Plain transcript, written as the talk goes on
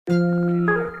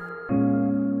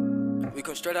We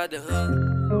come straight out the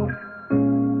hood.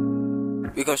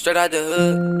 We come straight out the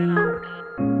hood.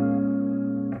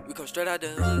 We come straight out the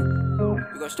hood.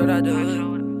 We come straight out the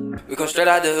hood. We come straight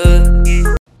out the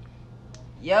hood.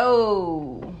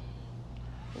 Yo,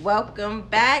 welcome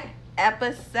back.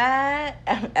 Episode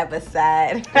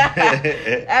Episode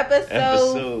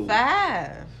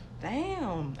 5.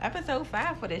 Damn, episode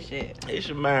 5 for this shit. It's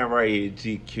your man right here,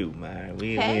 GQ, man.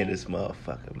 We in this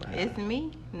motherfucker, man. It's me,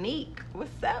 Neek.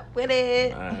 What's up with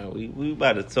it? We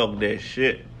about to talk that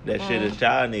shit. That shit that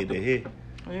y'all need to hear.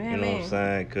 Yeah, You know what I'm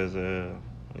saying? Because y'all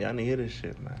need to hear this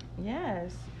shit, man.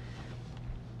 Yes.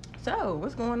 So,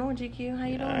 what's going on, GQ? How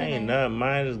you doing I today? ain't nothing.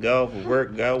 Mine just go for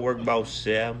work. Got to work about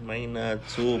 7. Ain't nothing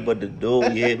to it but the door.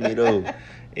 You hit me, though.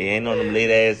 It ain't on them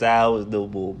late ass hours, though,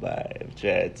 boy. I'm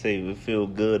trying to tell you, it feel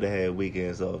good to have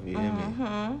weekends off. You hear me?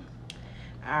 All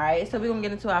right, so we're going to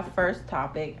get into our first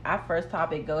topic. Our first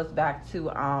topic goes back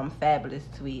to Fabulous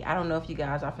tweet. I don't know if you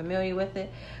guys are familiar with it,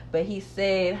 but he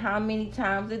said, how many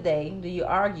times a day do you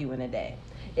argue in a day?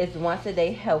 Is once a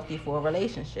day healthy for a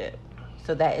relationship?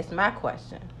 So that is my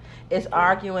question. Is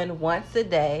arguing once a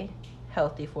day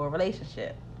healthy for a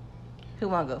relationship? Who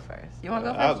want to go first? You want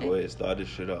to go first? I'll go ahead and start this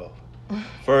shit off.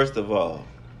 First of all,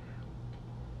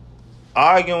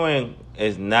 arguing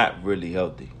is not really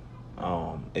healthy.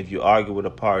 If you argue with a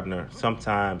partner,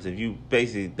 sometimes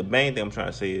the main thing I'm trying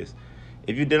to say is,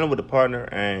 if you're dealing with a partner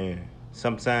and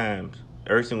sometimes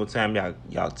every single time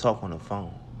y'all talk on the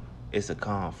phone, it's a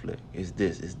conflict. It's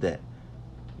this, it's that.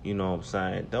 You know what I'm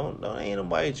saying? Don't ain't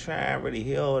nobody trying to really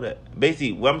hear all that.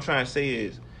 Basically, what I'm trying to say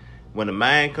is, when a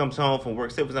man comes home from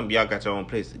work, say for example, y'all got your own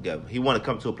place together. He want to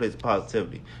come to a place of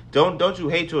positivity. Don't you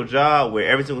hate your job where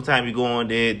every single time you go on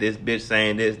there, this bitch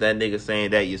saying this, that nigga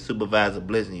saying that, your supervisor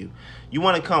blitzing you. You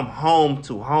want to come home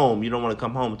to home. You don't want to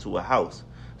come home to a house.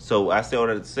 So I say all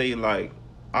that to say, like,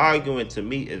 arguing to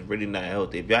me is really not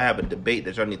healthy. If y'all have a debate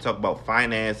that y'all need to talk about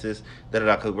finances,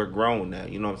 because we're grown now,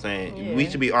 you know what I'm saying? Yeah. We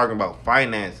should be arguing about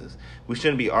finances. We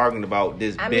shouldn't be arguing about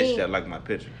this bitch that like my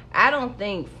picture. I don't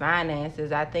think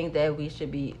finances. I think that we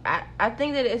should be. I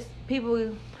think that it's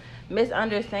people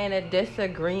misunderstand a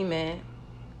disagreement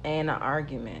and an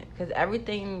argument, because every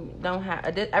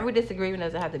disagreement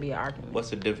doesn't have to be an argument.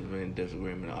 What's the difference between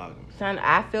disagreement and argument? Son,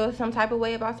 I feel some type of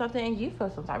way about something, and you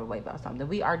feel some type of way about something.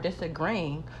 We are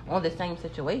disagreeing on the same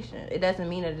situation. It doesn't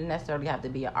mean that it necessarily have to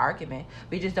be an argument.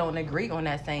 We just don't agree on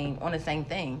the same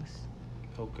things.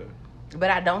 Okay.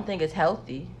 But I don't think it's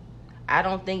healthy. I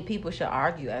don't think people should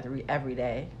argue every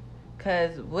day.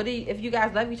 Because if you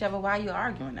guys love each other, why are you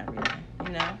arguing every day?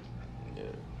 You know? Yeah.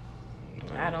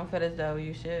 I don't feel as though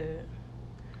you should.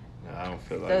 No, I don't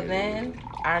feel like So it then, either.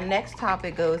 our next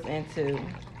topic goes into,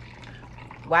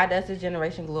 why does this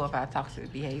generation glorify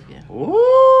toxic behavior?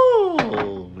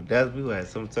 Ooh, we gonna have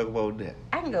something to talk about that.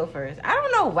 I can go first. I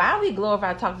don't know why we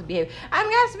glorify toxic behavior. I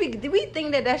mean, do we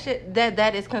think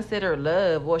that is considered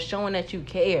love or showing that you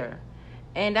care?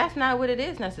 And that's not what it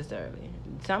is necessarily.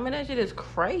 Some of that shit is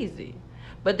crazy.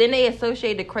 But then they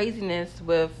associate the craziness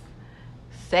with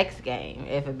sex game.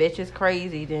 If a bitch is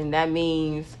crazy, then that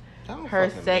means her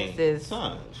sex is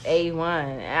A1.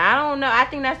 And I don't know. I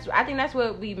think that's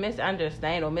what we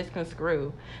misunderstand or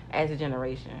misconstrue as a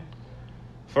generation.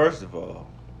 First of all,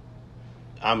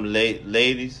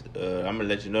 ladies, I'm gonna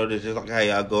let you know this, just like how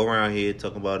y'all go around here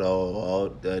talking about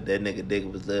that nigga dick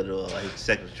was little, or his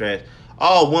sex was trash.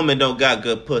 All women don't got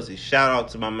good pussy. Shout out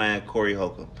to my man Corey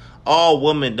Holcomb. All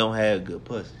women don't have good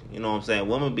pussy. You know what I'm saying?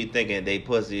 Women be thinking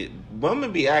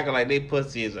women be acting like they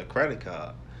pussy is a credit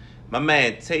card. My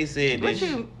man Tay said this.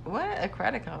 What? A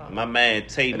credit card? My man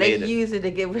Tay use it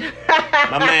to get.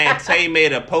 My man Tay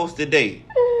made a post today.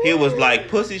 He was like,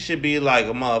 pussy should be like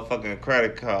a motherfucking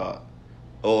credit card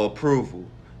or approval.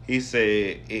 He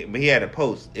said, but he had a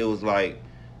post. It was like,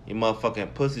 your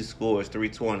motherfucking pussy score is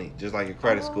 320, just like your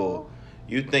credit score.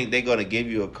 You think they're going to give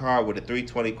you a car with a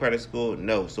 320 credit score?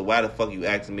 No. So why the fuck you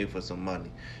asking me for some money?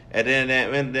 And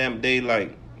then they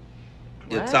like,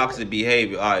 your toxic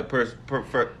behavior. All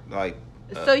right,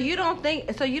 So you don't think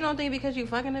because you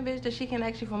fucking a bitch that she can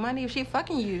ask you for money? If she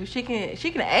fucking you, she can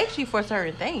ask you for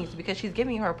certain things because she's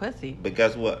giving you her pussy. But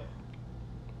guess what?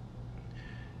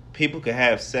 People can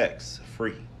have sex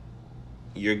free.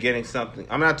 You're getting something.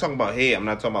 I'm not talking about head. I'm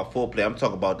not talking about foreplay. I'm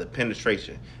talking about the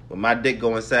penetration. When my dick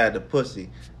go inside the pussy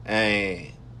and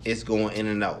it's going in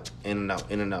and out, in and out,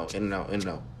 in and out, in and out, in and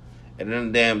out. And then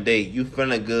the damn day, you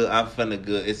feeling good, I'm feeling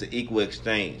good. It's an equal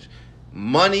exchange.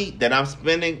 Money that I'm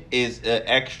spending is an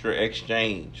extra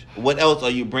exchange. What else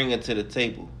are you bringing to the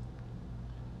table?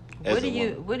 What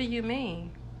do you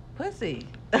mean? Pussy.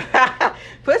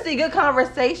 Pussy, good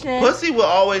conversation. Pussy will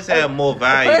always have more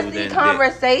value Pussy, than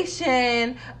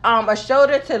conversation. A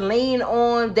shoulder to lean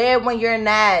on. There when you're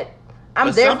not. I'm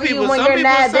But there some for you people, when some you're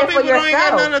people, not some there for people don't ain't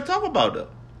got yourself. nothing to talk about though.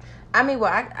 I mean,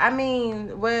 I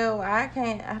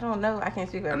can't. I don't know. I can't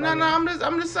speak for everybody. No,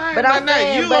 I'm just saying. But I'm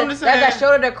saying, I'm just saying. that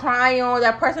shoulder to cry on,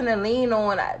 that person to lean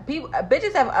on. People,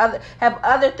 bitches have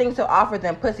other things to offer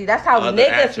than pussy. That's how Other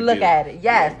niggas look attributes. at it.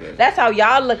 Yes, Okay. that's how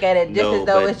y'all look at it. Just No, as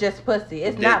though but it's just pussy.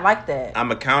 It's that- not like that. I'm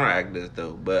a counteract this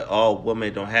though, but all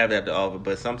women don't have that to offer.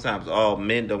 But sometimes all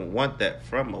men don't want that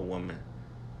from a woman,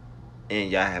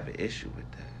 and y'all have an issue with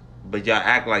that. But y'all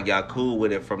act like y'all cool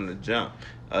with it from the jump.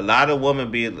 A lot of women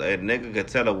a nigga could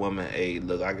tell a woman, hey,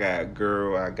 look, I got a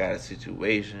girl, I got a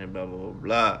situation, blah, blah,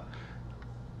 blah,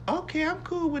 blah. Okay, I'm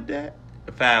cool with that.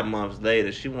 5 months later,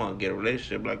 she want to get a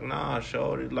relationship. Like, nah,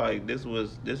 shorty, like, this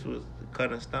was the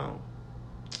cutting stone.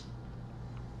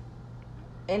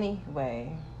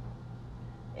 Anyway.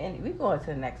 And we going to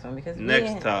the next one because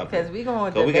Next topic. Because we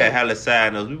going Cause to we got hella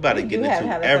side notes. We about to We get do have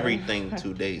into hella everything side-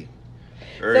 today.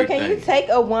 So can you take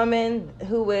a woman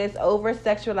who is over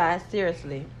sexualized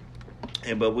seriously?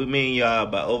 And but we mean y'all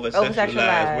by over sexualized.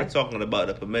 Over-sexualized. We're talking about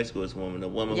the promiscuous woman, the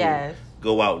woman Yes. who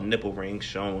go out nipple rings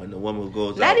showing, the woman who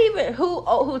goes Not out. even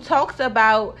who talks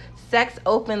about sex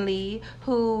openly,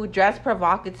 who dress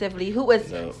provocatively, who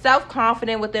is No.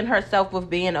 self-confident within herself with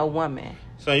being a woman.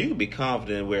 So you can be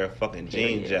confident and wear a fucking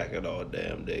jean Period. jacket all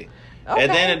damn day. Okay. At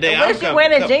the end of the day, what I'm if she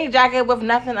wearing a jean jacket with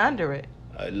nothing under it?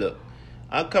 Look,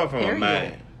 I come from a Period.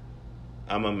 man.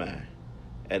 I'm a man.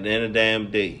 At the end of the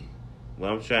damn day, what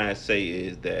I'm trying to say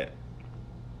is that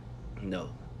no.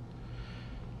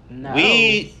 No.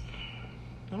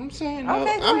 I'm saying no.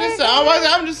 Okay, go I'm ahead,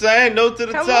 just I'm just saying no to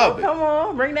the topic. Come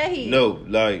on, bring that heat. No,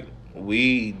 like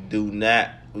we do not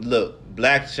look.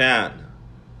 Black China,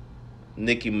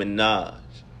 Nicki Minaj,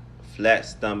 flat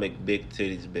stomach, big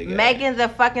titties, big ass. Megan's a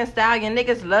fucking stallion.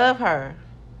 Niggas love her.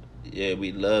 Yeah,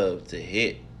 we love to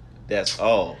hit. That's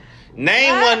all.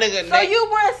 Name What? one nigga. So you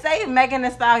want to say Megan Thee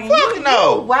Stallion? Fuck you,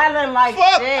 no. You wildin' like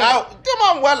Fuck shit. out.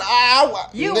 Come on, well,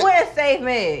 You wouldn't save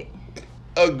Meg.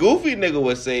 a goofy nigga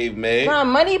would save Meg,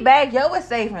 Moneybag Yo was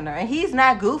saving her, and he's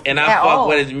not goofy and I at fuck all.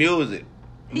 with his music.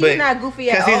 He's not goofy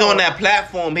at all. Because he's on that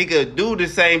platform, he could do the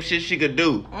same shit she could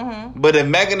do. Mm-hmm. But if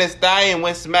Megan Thee Stallion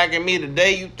went smacking me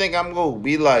today, you think I'm gonna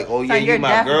be like, oh yeah, So you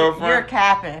my girlfriend? You're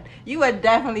capping. You would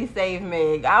definitely save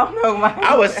Meg. I don't know why.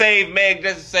 I would save Meg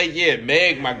just to say, yeah,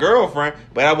 Meg, my girlfriend.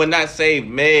 But I would not save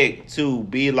Meg to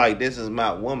be like, this is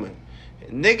my woman.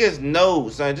 Niggas know,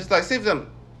 son. Just like, say something.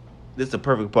 This is the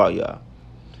perfect part, y'all.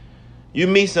 You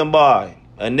meet somebody,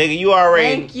 a nigga, you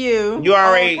already. Thank you. You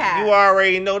already, Okay. you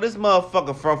already know this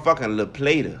motherfucker from fucking La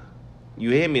Plata. You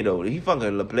hear me though? He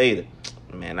fucking La Plata.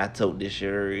 Man, I told this shit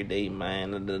every day,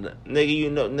 man. Nigga, you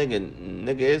know,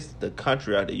 nigga, it's the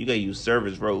country out there. You gotta use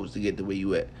service roads to get to where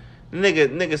you at.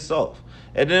 Nigga soft.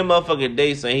 And then motherfucking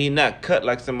day saying he not cut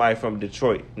like somebody from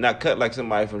Detroit. Not cut like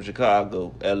somebody from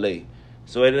Chicago, LA.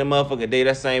 So at the motherfucking day,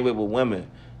 that same way with women.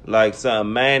 Like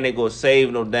some man ain't gonna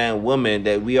save no damn woman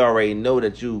that we already know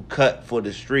that you cut for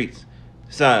the streets.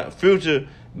 Son, Future,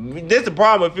 this the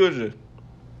problem with Future.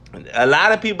 A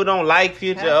lot of people don't like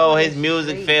Future. Cut Oh, for the his music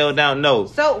streets. fell down. No.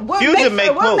 So what Future makes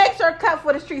her, what more makes her cut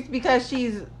for the streets because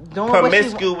she's doing what she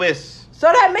wants? promiscuous. So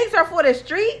that makes her for the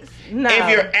streets? No. If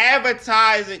you're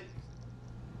advertising,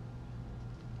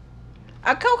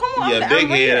 come on. yeah, big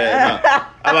head.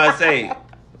 I'm about to say,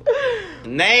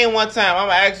 name one time. I'm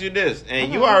gonna ask you this,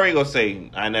 and you already gonna say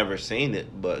I never seen it.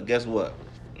 But guess what?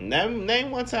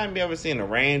 Name one time you ever seen a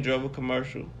Range Rover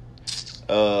commercial,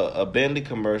 a Bentley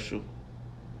commercial.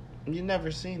 You never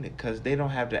seen it because they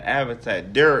don't have to advertise.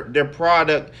 Their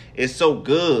product is so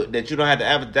good that you don't have to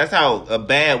advertise. That's how a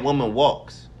bad woman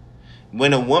walks.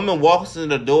 When a woman walks in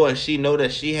the door and she know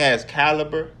that she has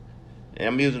caliber, and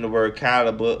I'm using the word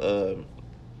caliber,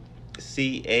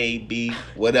 CAB,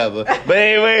 whatever. But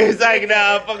anyway, it's like,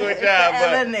 nah, I'm fucking with y'all.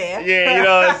 But yeah, you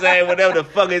know what I'm saying? Whatever the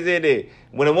fuck is in it.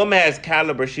 When a woman has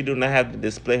caliber, she do not have to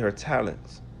display her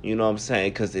talents. You know what I'm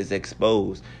saying? Because it's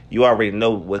exposed. You already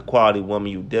know what quality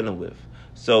woman you dealing with.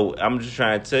 So I'm just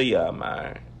trying to tell y'all,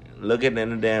 man. Look at the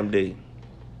end of the damn day.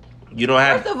 You don't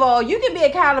have. First of all, you can be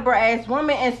a caliber ass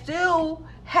woman and still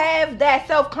have that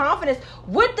self-confidence.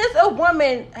 What does a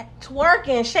woman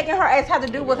twerking, shaking her ass have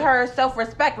to do with her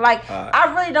self-respect? Like,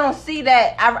 I really don't see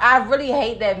that. I really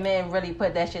hate that men really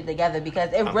put that shit together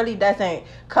because it really doesn't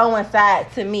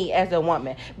coincide to me as a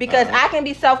woman. Because I can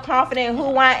be self-confident in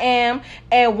who I am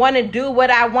and want to do what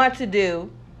I want to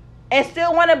do and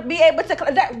still want to be able to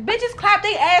bitches clap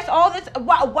their ass all this.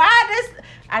 Why this?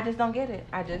 I just don't get it.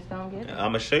 I just don't get it.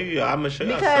 I'm gonna show you. Because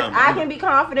Because I can be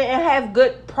confident and have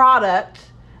good product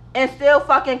and still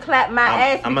fucking clap my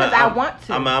ass because I want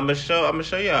to. I'm gonna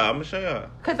show y'all.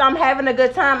 Because I'm having a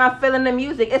good time. I'm feeling the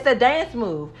music. It's a dance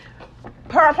move.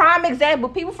 Prime example,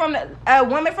 people from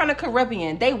women from the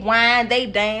Caribbean, they whine, they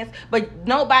dance, but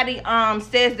nobody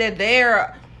says that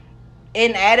they're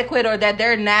inadequate or that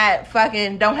they're not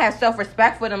fucking don't have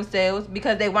self-respect for themselves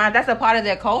because they whine. That's a part of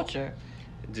their culture.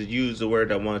 To use the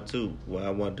word I want to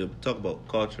talk about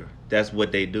culture. That's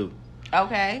what they do.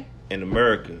 Okay. In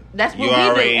America. That's what we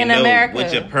do in America.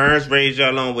 What your parents raised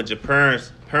y'all on, what your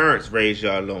parents raised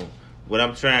y'all on. What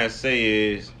I'm trying to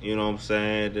say is, you know what I'm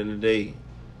saying, at the end of the day,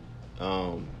 what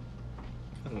I'm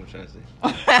trying to say.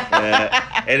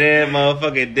 At the end of the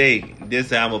motherfucking day, this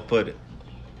is how I'm gonna put it.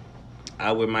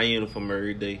 I wear my uniform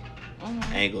every day.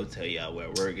 I ain't gonna tell y'all where I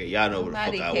work at. Y'all know where the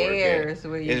fuck I work at.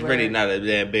 It's really not a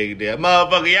damn big deal.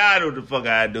 Motherfucker, y'all know what the fuck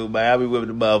I do, man. I be whipping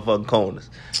the motherfucking corners.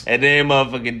 At the end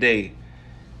of the motherfucking day.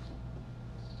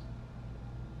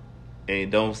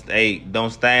 And don't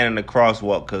stand in the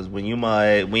crosswalk, cause when your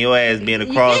ass be in the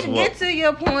crosswalk. You get to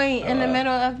your point in the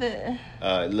middle of the.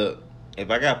 Look, if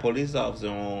I got police officer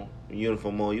on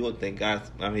uniform on, you would think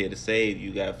I'm here to save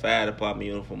you. Got a fire department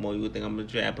uniform on, you would think I'm gonna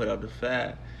try and put out the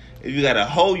fire. If you got a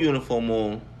whole uniform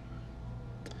on,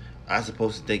 I'm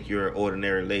supposed to think you're an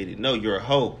ordinary lady. No, you're a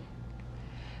hoe.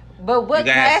 But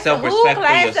who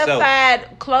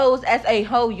classified clothes as a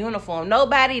whole uniform?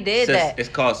 Nobody did that. It's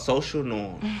called social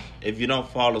norms. If you don't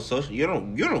follow social, you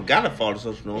don't gotta follow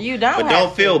social norms. You don't. But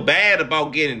don't feel bad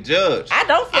about getting judged. I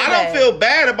don't don't feel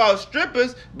bad about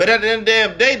strippers. But at the end of the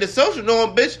damn day, the social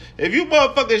norm, bitch. If you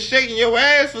motherfucking shaking your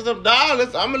ass for some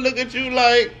dollars, I'm gonna look at you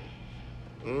like.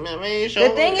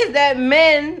 The thing is that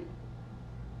men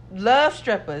love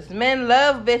strippers. Men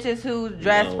love bitches who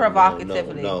dress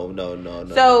provocatively. No.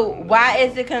 So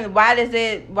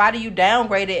why do you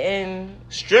downgrade it in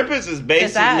strippers is basically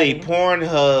society?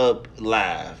 Pornhub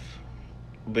live,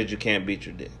 but you can't beat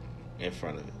your dick in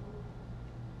front of it.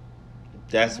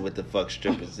 That's what the fuck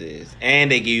strippers is.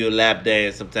 And they give you a lap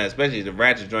dance sometimes, especially the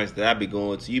ratchet joints that I be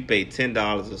going to. You pay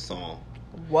 $10 a song.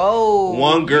 Whoa.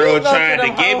 One girl tried to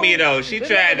get me though. She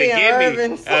tried to get me.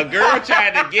 A girl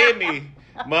tried to get me.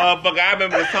 Motherfucker, I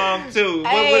remember the song too.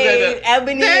 What was that?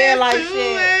 Ebony Hair like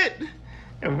shit.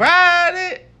 And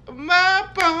ride it, my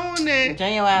pony.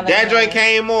 That joint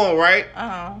came on, right?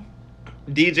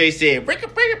 DJ said, break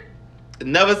it.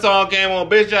 Another song came on,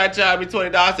 bitch, I charge me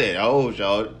 $20. I said, oh,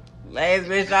 y'all. Last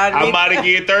bitch, I'm about to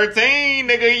get 13,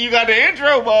 nigga. You got the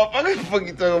intro, motherfucker. What the fuck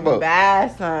you talking about?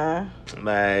 Bad, son.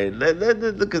 Man,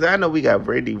 because I know we got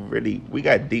we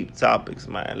got deep topics,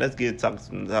 man. Let's get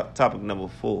topic number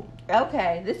 4.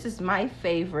 Okay, this is my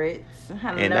favorite.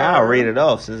 And I'll read it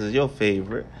off since it's your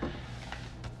favorite.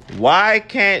 Why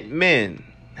can't men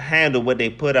handle what they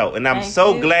put out? And I'm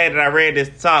glad that I read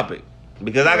this topic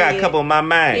because I got a couple in my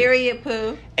mind. Period,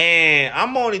 poo. And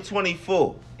I'm only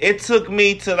 24. It took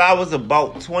me till I was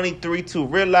about 23 to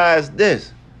realize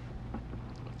this.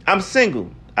 I'm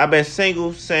single. I've been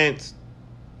single since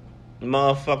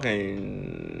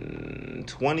motherfucking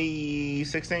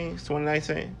 2016,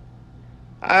 2019.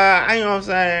 I you know what I'm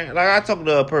saying? Like, I talk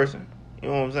to a person. You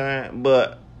know what I'm saying?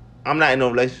 But I'm not in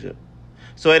no relationship.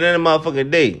 So at the end of the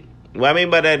motherfucking day, what I mean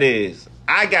by that is,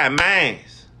 I got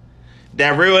mines.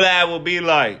 That real life would be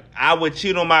like, I would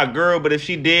cheat on my girl, but if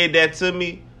she did that to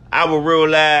me, I would real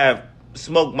life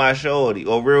smoke my shorty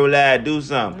or real life do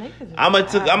something. I'm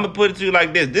gonna put it to you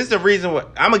like this. This is the reason why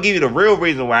I'm gonna give you the real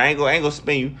reason why I ain't gonna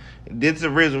spin you. This is the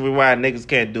reason why niggas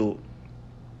can't do it.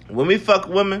 When we fuck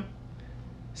women,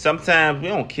 sometimes we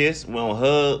don't kiss, we don't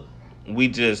hug. We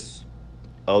just,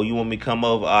 oh, you want me to come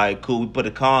over? All right, cool. We put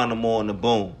a condom on and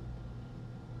boom.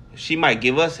 She might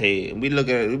give us head. We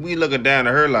looking down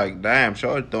at her like, damn,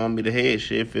 shorty throwing me the head.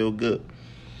 Shit feel good.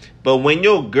 But when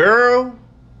your girl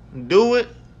do it,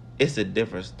 it's a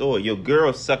different story. Your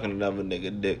girl sucking another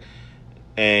nigga dick.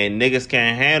 And niggas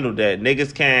can't handle that.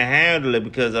 Niggas can't handle it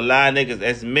because a lot of niggas,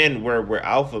 as men, we're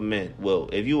alpha men. Well,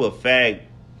 if you a fag,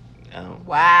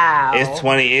 wow. It's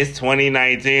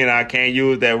 2019. I can't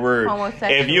use that word.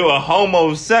 If you a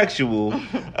homosexual,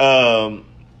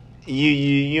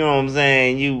 you know what I'm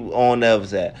saying, you on the other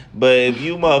side. But if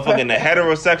you motherfucking a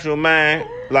heterosexual man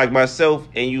like myself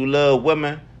and you love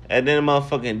women, at the end of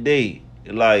the motherfucking day,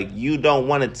 like, you don't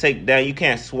want to take down, you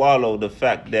can't swallow the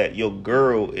fact that your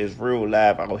girl is real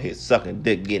live out here sucking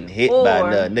dick, getting hit by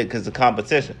another nigga because of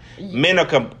competition. Men are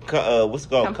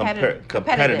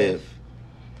competitive.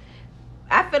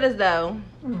 I feel as though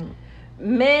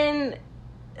men,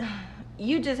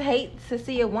 you just hate to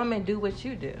see a woman do what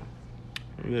you do.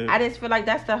 Yeah. I just feel like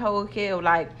that's the whole kill.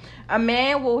 Like, a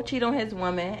man will cheat on his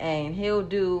woman and he'll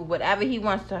do whatever he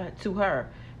wants to her.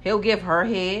 He'll give her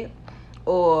head,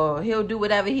 or he'll do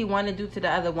whatever he want to do to the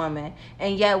other woman.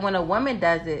 And yet when a woman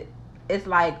does it, it's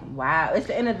like, wow, it's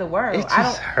the end of the world. It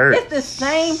just hurts. It's the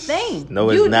same thing.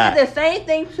 No, it's you not. did the same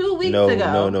thing 2 weeks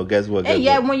ago. No. Guess what? And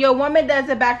yet when your woman does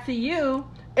it back to you,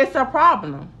 it's a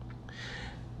problem.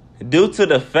 Due to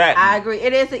the fact, I agree.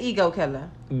 It is an ego killer.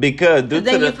 Because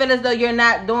Then you feel as though you're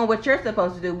not doing what you're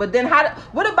supposed to do. But then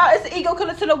what about it's an ego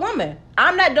killer to the woman?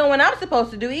 I'm not doing what I'm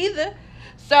supposed to do either.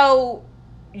 So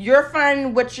you're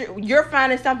finding you're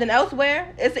finding something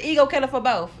elsewhere. It's an ego killer for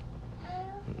both.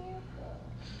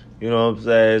 You know what I'm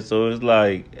saying? So it's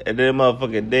like, at the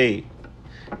motherfucking day,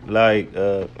 like,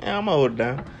 I'm gonna hold it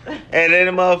down. At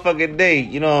the motherfucking day,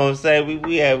 you know what I'm saying?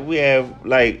 We have,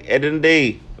 like, at the end of the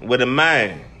day, with a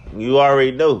mind, you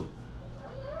already know.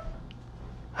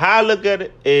 How I look at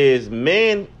it is,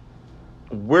 men,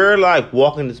 we're like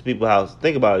walking to people's house.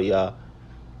 Think about it, y'all.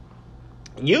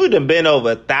 You done been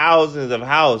over thousands of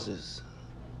houses,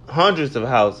 hundreds of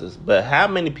houses, but how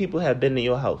many people have been in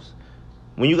your house?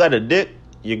 When you got a dick,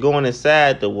 you're going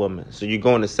inside the woman, so you're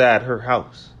going inside her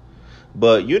house.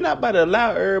 But you're not about to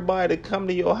allow everybody to come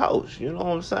to your house, you know what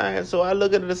I'm saying? So I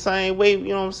look at it the same way, you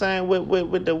know what I'm saying,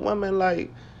 with the woman,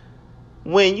 like,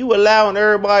 when you allowing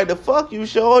everybody to fuck you,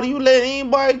 shorty, you let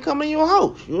anybody come in your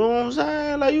house, you know what I'm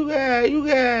saying? Like, you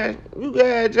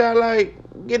got y'all, like,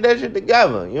 get that shit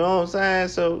together, you know what I'm saying?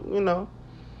 So, you know.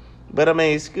 But, I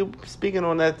mean, speaking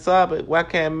on that topic, why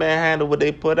can't men handle what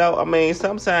they put out? I mean,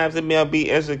 sometimes it may be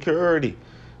insecurity,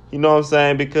 you know what I'm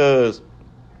saying? Because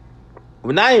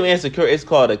we're not even insecure, it's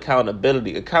called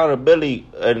accountability. Accountability,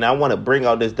 and I want to bring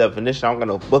out this definition. I don't got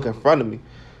no book in front of me.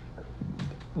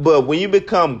 But when you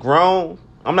become grown,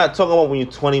 I'm not talking about when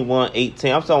you're 21,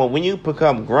 18. I'm talking about when you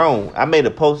become grown. I made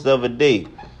a post the other day.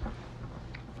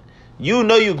 You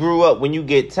know you grew up when you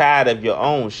get tired of your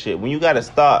own shit. When you got to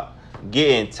start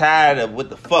getting tired of what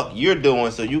the fuck you're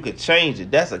doing so you can change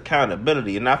it. That's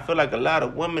accountability. And I feel like a lot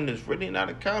of women is really not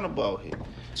accountable out here.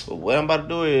 But what I'm about to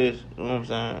do is, you know what I'm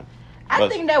saying? I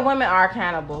think that women are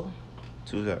accountable.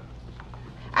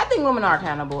 I think women are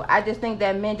accountable. I just think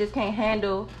that men just can't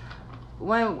handle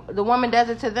when the woman does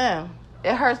it to them.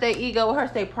 It hurts their ego. It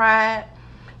hurts their pride.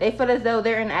 They feel as though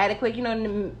they're inadequate. You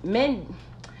know, men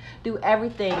do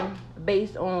everything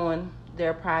based on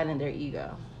their pride and their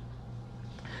ego.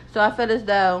 So I feel as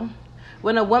though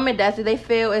when a woman does it, they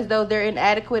feel as though they're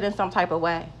inadequate in some type of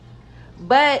way.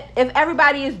 But if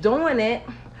everybody is doing it,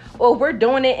 or we're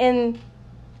doing it in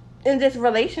this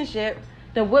relationship,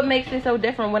 then what makes it so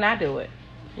different when I do it?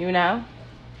 You know?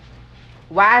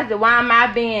 Why am I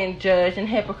being judged and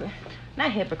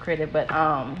not hypocrite, but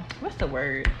what's the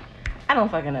word? I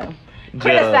don't fucking know.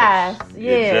 Criticize.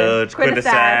 Yeah. Judge,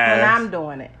 criticize when I'm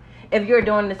doing it. If you're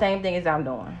doing the same thing as I'm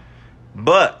doing.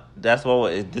 But that's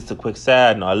what, just a quick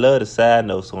side note. I love the side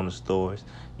notes on the stories.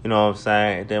 You know what I'm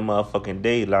saying? At that motherfucking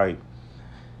day, like,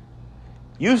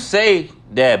 you say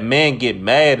that men get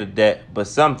mad at that, but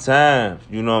sometimes,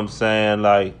 you know what I'm saying,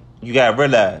 like, you gotta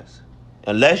realize,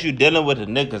 unless you dealing with a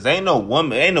nigga, cause ain't no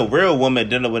real woman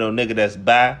dealing with no nigga that's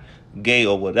bi, gay,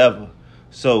 or whatever.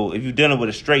 So if you dealing with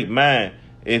a straight man,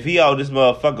 if he out this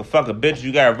motherfucker fucking bitch,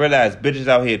 you gotta realize bitches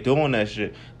out here doing that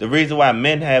shit. The reason why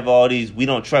men have all these we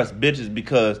don't trust bitches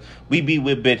because we be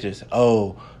with bitches.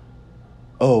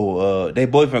 They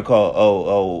boyfriend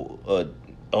called.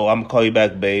 I'm gonna call you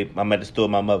back, babe. I'm at the store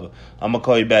with my mother. I'm gonna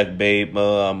call you back, babe.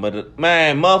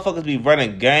 Man, motherfuckers be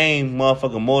running game,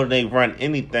 motherfucker, more than they run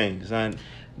anything, son.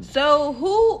 So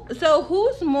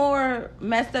who's more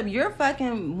messed up? You're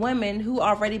fucking women who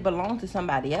already belong to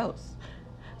somebody else.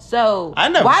 So I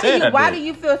never why do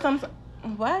you feel some?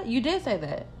 What? You did say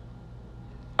that.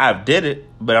 I did it,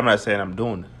 but I'm not saying I'm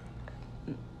doing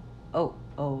it. Oh,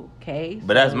 okay.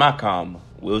 But that's my karma.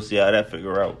 We'll see how that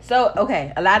figure out. So,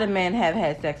 okay, a lot of men have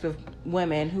had sex with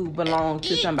women who belong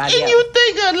to somebody else. You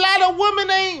think a lot of women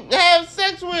ain't have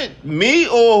sex with me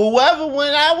or whoever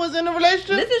when I was in a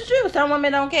relationship? This is true. Some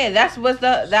women don't care. That was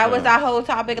our whole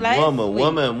topic last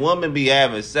week. Woman be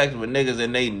having sex with niggas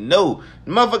and they know.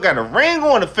 The motherfucker got a ring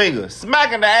on the finger,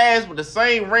 smacking the ass with the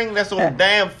same ring that's on the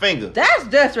damn finger. That's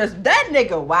disrespect. That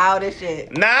nigga wild as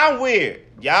shit. Nah, I'm weird.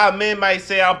 Y'all men might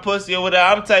say I'm pussy or whatever.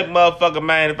 I'm the type of motherfucker,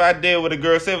 man. If I deal with a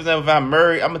girl, say for example, if I'm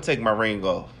married, I'm gonna take my ring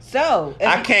off. So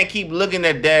I can't keep looking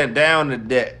at that down to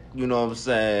that. You know what I'm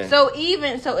saying? So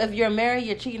if you're married,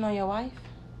 you're cheating on your wife?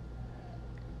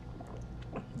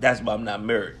 That's why I'm not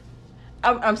married.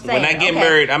 I'm saying when I get okay,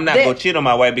 married, I'm not gonna cheat on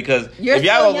my wife because you're if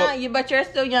y'all still gonna young. But you're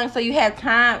still young, so you have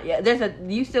time.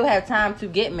 You still have time to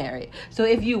get married. So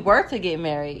if you were to get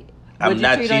married, would I'm you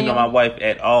not cheat cheating on my wife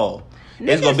at all.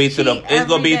 It's gonna be to the. It's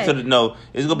gonna be to the. No.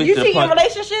 It's gonna be you to the cheat in point.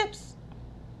 relationships?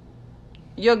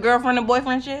 Your girlfriend and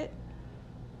boyfriend shit?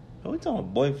 We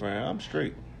talking boyfriend. I'm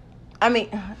straight. I mean,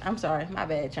 I'm sorry, my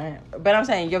bad, champ. But I'm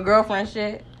saying your girlfriend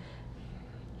shit.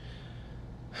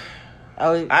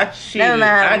 Oh, I cheated. never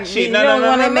mind. I cheated. You No, don't no,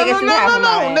 wanna no, make it no, too no, happy, no,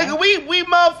 my man. nigga. We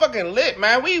motherfucking lit,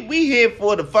 man. We here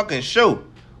for the fucking show.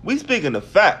 We speaking the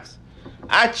facts.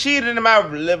 I cheated in my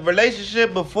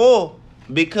relationship before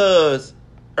because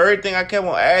everything I kept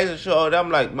on asking shorty,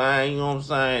 I'm like, man, you know what I'm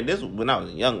saying? This was when I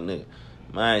was a young nigga.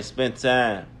 Man, spend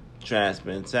time. Try and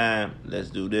spend time.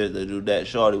 Let's do this, let's do that.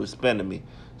 Shorty was spending me.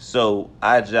 So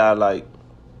I just like,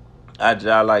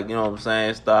 you know what I'm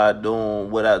saying, start doing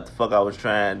what the fuck I was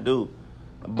trying to do.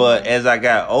 But as I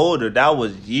got older, that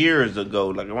was years ago.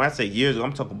 Like when I say years ago,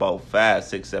 I'm talking about 5,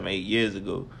 6, 7, 8 years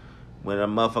ago. When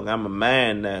I'm a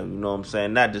man now, you know what I'm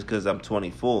saying? Not just because I'm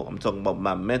 24. I'm talking about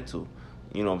my mental.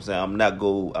 You know what I'm saying? I'm not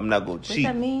go cheat. What's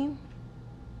that mean?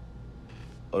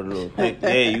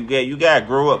 Yeah, you gotta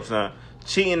grow up, son.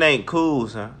 Cheating ain't cool,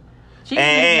 son. Cheating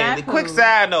And is not quick cool.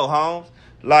 side note, Holmes.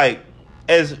 Like,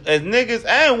 as niggas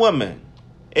and women,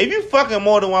 if you fucking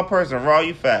more than one person raw,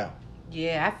 you foul.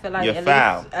 Yeah, I feel like You're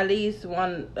foul. at least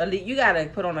you gotta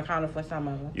put on a counter for some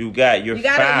of them. You gotta You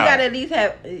gotta at least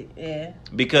have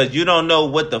because you don't know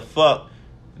what the fuck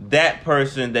that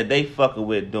person that they fucking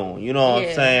with doing. You know what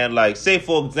I'm saying? Like, say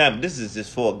for example, this is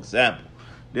just for example.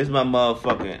 This my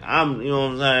motherfucking, you know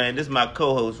what I'm saying? This my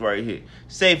co-host right here.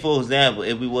 Say for example,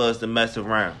 if we was to mess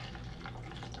around.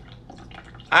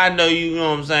 I know you know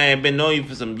what I'm saying, been knowing you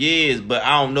for some years, but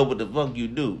I don't know what the fuck you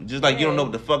do. Just like you don't know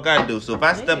what the fuck I do. So if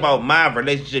I step out my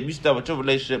relationship, you step out your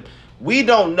relationship, we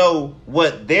don't know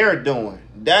what they're doing.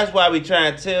 That's why we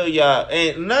trying to tell y'all.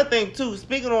 And another thing too,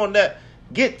 speaking on that,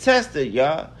 get tested,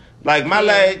 y'all. Like my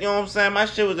last, you know what I'm saying, my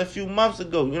shit was a few months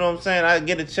ago. You know what I'm saying? I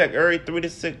get a check every 3 to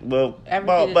 6, well,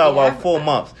 about 4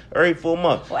 months. Every 4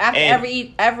 months. Well, after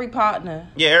every partner.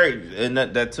 Yeah, and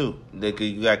that too.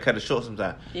 You gotta cut it short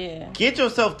sometimes. Yeah. Get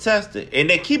yourself tested, and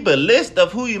then keep a list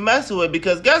of who you messing with.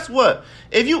 Because guess what?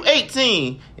 If you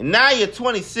 18 and now you're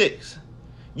 26,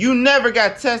 you never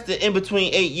got tested in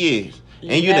between 8 years,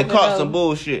 and you done caught some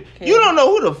bullshit. Okay. You don't know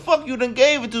who the fuck you done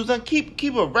gave it to, son.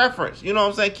 Keep a reference. You know what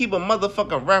I'm saying? Keep a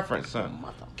motherfucking reference, son.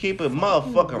 Keep a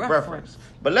motherfucking reference.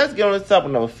 But let's get on this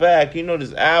topic number 5. You know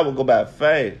this hour go by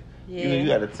fast. Yeah. You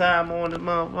got a time on this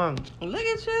motherfucker. Look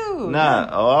at you.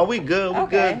 Nah, we good. We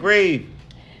good. Gravy.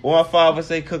 My father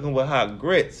say cooking with hot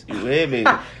grits. You hear me?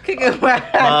 Cooking with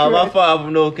hot grits. My father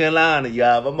from North Carolina,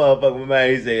 y'all. My motherfucking man,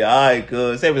 he say, all right,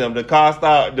 cuz. Say with them, the car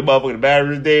start, the motherfucking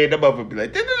battery's dead. That motherfucker be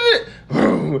like,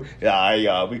 yeah,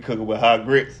 y'all, we cooking with hot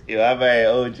grits. You know, I man,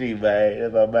 OG, man.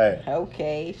 That's my man.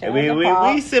 Okay. And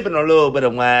we sipping a little bit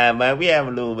of wine, man. We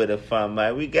having a little bit of fun,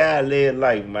 man. We gotta live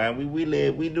life, man.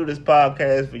 We do this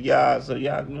podcast for y'all, so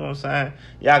y'all, you know what I'm saying?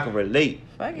 Y'all can relate.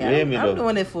 Fuck it, I'm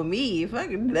doing it for me.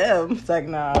 Fucking them. It's like,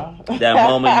 nah. That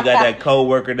moment you got that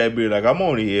co-worker that be like, I'm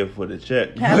only here for the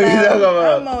check.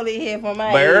 I'm only here for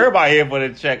my But everybody here for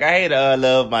the check. I hate to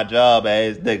love my job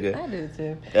ass nigga. I do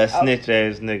too. That snitch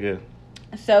ass nigga.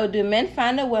 So do men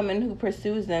find a woman who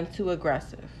pursues them too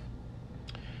aggressive?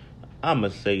 I'm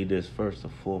going to say this first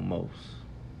and foremost.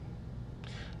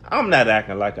 I'm not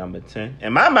acting like I'm a 10.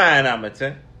 In my mind, I'm a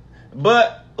 10.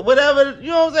 But whatever, you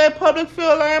know what I'm saying, public feel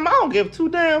I am, I don't give 2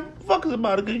 damn fuckers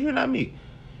about it because you're not me.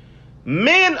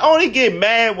 Men only get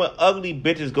mad when ugly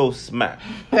bitches go smack.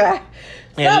 And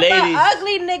ladies,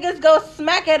 ugly niggas go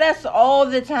smack at us all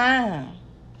the time.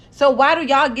 So why do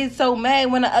y'all get so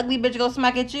mad when an ugly bitch go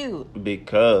smack at you?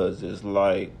 Because it's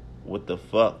like, what the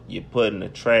fuck? You're putting the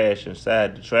trash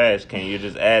inside the trash can. You're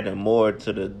just adding more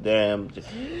to the damn... People,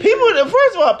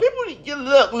 first of all, you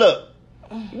look.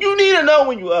 You need to know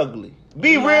when you're ugly.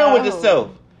 Be real with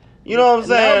yourself. You know what I'm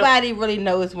saying? Nobody really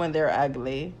knows when they're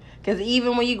ugly. Because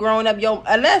even when you growing up,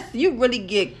 unless you really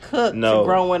get cooked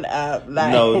growing up.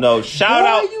 Like, no. Shout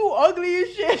out. You ugly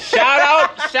as shit. Shout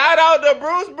out to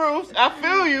Bruce. I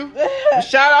feel you.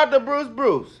 Shout out to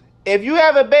Bruce. If you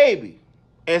have a baby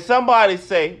and somebody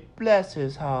say, bless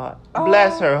his heart,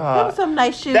 bless her heart. Some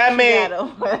nice shit. That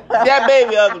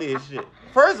baby ugly as shit.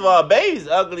 First of all, babies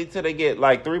ugly till they get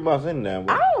like 3 months in there.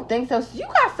 I don't think so. You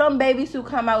got some babies who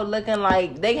come out looking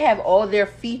like they have all their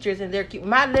features and they're cute.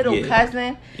 My little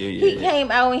cousin, he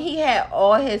came out and he had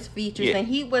all his features and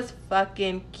he was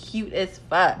fucking cute as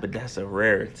fuck. But that's a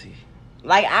rarity.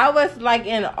 Like, I was like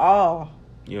in awe.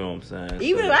 You know what I'm saying?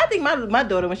 Even So- I think my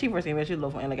daughter, when she first came in, she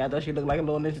looked funny. Like, I thought she looked like a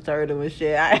little Ninja Turtle and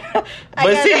shit.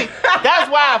 But see, that's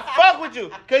why I fuck with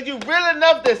you, cause you real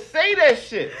enough to say that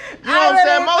shit. You know what I'm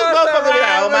saying? Most motherfuckers be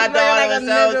like, "Oh, my daughter is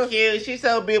so cute. She's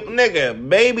so beautiful." Nigga,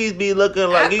 babies be looking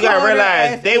like, you gotta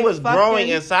realize they was growing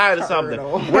inside of something.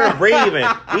 We're breathing.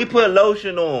 We put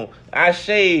lotion on. I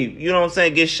shave. You know what I'm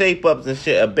saying? Get shape ups and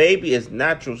shit. A baby is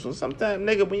natural. So sometimes,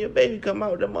 nigga, when your baby come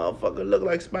out, that motherfucker look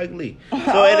like Spike Lee. So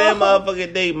at that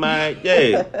motherfucking day, man,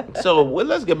 yeah. So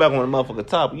let's get back on the motherfucking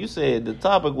topic. You said the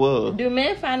topic was, do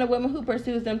men find a woman who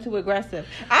pursues them too aggressive?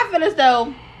 I feel as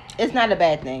though it's not a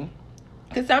bad thing.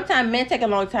 Because sometimes men take a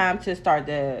long time to start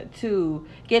to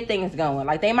get things going.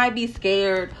 Like, they might be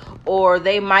scared, or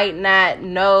they might not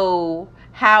know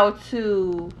how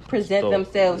to present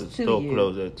themselves to store you.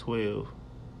 Close at 12.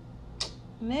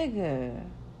 Nigga,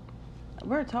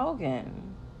 we're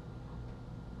talking.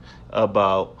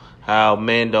 About how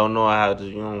men don't know how to,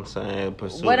 you know what I'm saying,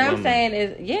 pursue What I'm women. saying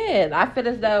is, yeah, I feel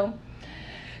as though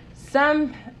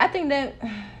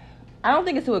I don't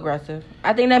think it's too aggressive.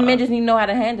 I think that men just need to know how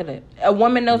to handle it. A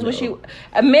woman knows what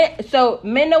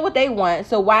men know what they want.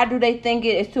 So why do they think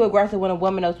it's too aggressive when a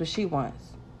woman knows what she wants?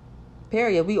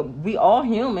 Period. We all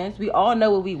humans. We all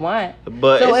know what we want.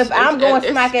 But so if I'm going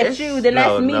smack at you, then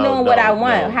that's me knowing what I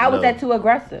want. How is that too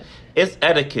aggressive? It's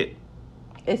etiquette.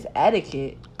 It's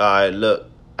etiquette. All right, look,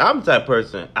 I'm the type of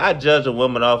person, I judge a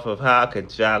woman off of how I can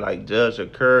judge her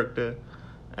character,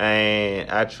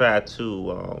 and I try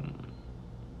to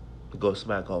go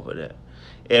smack off of that.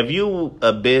 If you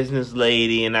a business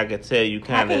lady, and I can tell you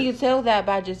How can you tell that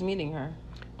by just meeting her?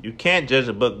 You can't judge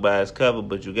a book by its cover,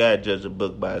 but you gotta judge a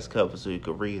book by its cover so you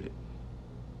can read it.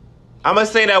 I'm gonna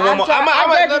say that one more.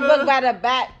 I judge a book by the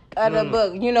back of the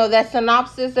book. You know, that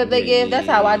synopsis that they give. That's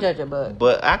how I judge a book.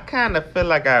 But I kind of feel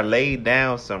like I laid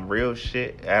down some real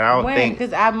shit, and I don't think,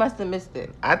 because I must have missed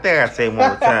it. I think I say it one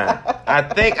more time. I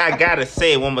think I gotta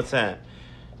say it one more time.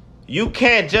 You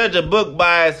can't judge a book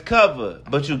by its cover,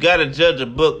 but you gotta judge a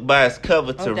book by its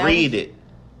cover to read it.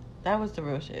 That was the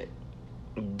real shit.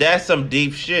 That's some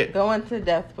deep shit. Go into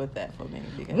depth with that for me.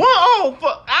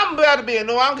 Fuck. I'm about to be a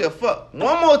no. I don't give a fuck.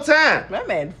 One more time. My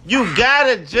man. You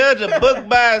gotta judge a book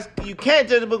by its. You can't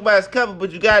judge a book by its cover,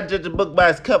 but you gotta judge a book by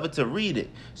its cover to read it.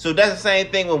 So that's the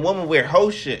same thing when women wear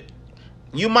hoe shit.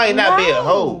 You might not be a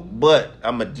hoe, but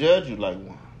I'ma judge you like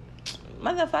one.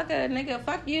 Motherfucker, nigga,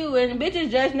 fuck you. And bitches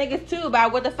judge niggas too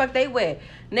about what the fuck they wear.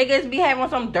 Niggas be having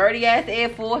some dirty ass Air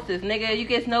Forces. Nigga, you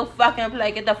get no fucking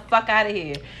play. Get the fuck out of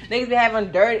here. Niggas be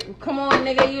having dirty. Come on,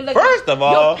 nigga. You look. First of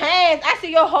all, your pants. I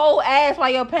see your whole ass while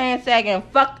your pants sagging.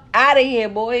 Fuck out of here,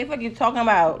 boy. Fuck you talking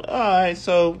about? Alright,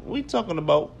 so we talking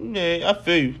about. Yeah, I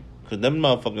feel you. Cause them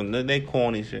motherfuckers, they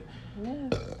corny shit.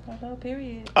 Yeah,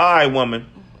 period. Alright, woman.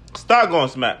 Start going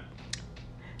smack.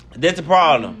 There's a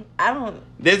problem.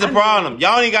 There's a problem.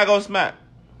 Y'all ain't gotta go smack.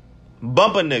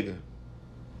 Bump a nigga.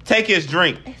 Take his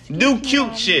drink. Do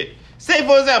cute shit. Say,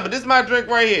 for example, this is my drink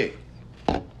right here.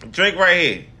 Drink right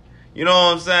here. You know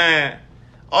what I'm saying?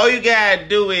 All you gotta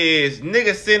do is,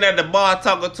 nigga sitting at the bar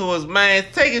talking to his man,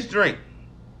 take his drink.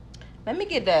 Let me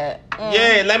get that.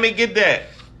 Yeah, let me get that.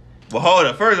 But hold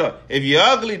up. First of all, if you're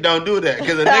ugly, don't do that.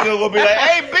 Because a nigga will be like,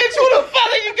 hey, bitch, who the fuck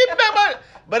are you getting back my...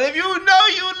 But if you know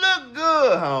you look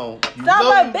good, home.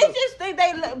 Some bitches think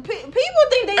they look... People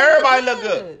think they Everybody look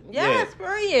good. Yes,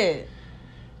 period.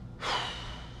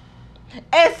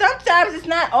 And sometimes it's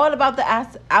not all about the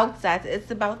outside.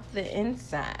 It's about the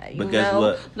inside. But guess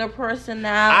what? The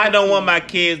personality. I don't want my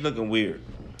kids looking weird.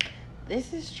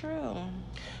 This is true.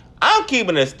 I'm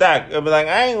keeping it stacked. I'll be like,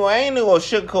 I ain't gonna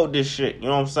sugarcoat this shit. You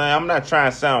know what I'm saying? I'm not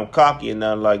trying to sound cocky or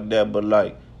nothing like that, but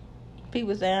like...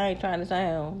 People say I ain't trying to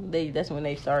sound. That's when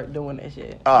they start doing that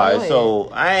shit. Alright, so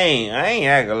I ain't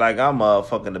acting like I'm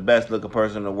fucking the best looking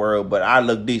person in the world, but I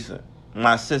look decent.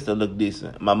 My sister look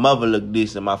decent. My mother look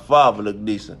decent. My father look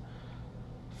decent.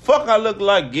 Fuck, I look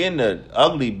like getting an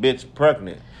ugly bitch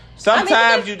pregnant.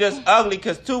 Sometimes you just ugly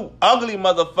because two ugly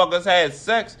motherfuckers had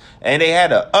sex and they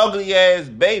had an ugly ass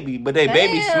baby, but they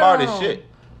baby smart as shit.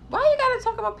 Why you gotta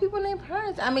talk about people named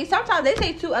parents? I mean, sometimes they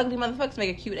say two ugly motherfuckers make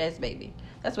a cute ass baby.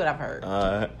 That's what I've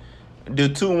heard. Do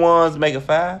 2 ones make a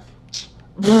 5?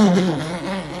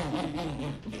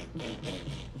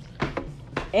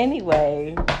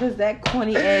 Anyway, cause that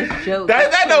corny ass joke.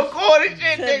 That's no corny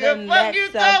shit, nigga. Fuck you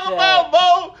talking about,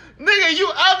 Bo? Nigga,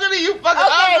 you ugly, you fucking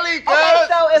ugly, cuz. Okay,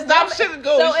 so if stop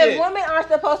sugarcoating shit. If women aren't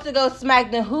supposed to go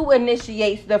smack, then who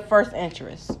initiates the first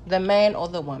interest? The man or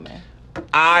the woman?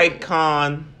 Eye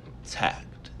contact.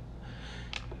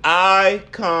 eye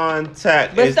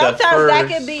contact But is the sometimes first. that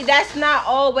could be, that's not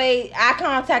always, eye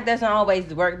contact doesn't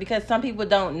always work because some people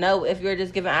don't know if you're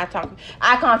just giving eye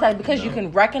contact because you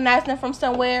can recognize them from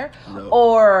somewhere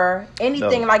or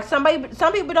anything. No. Like some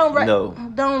people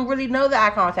don't don't really know the eye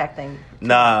contact thing.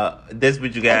 Nah, this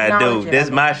what you gotta do.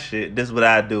 This my shit. This what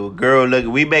I do. Girl, look,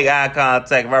 we make eye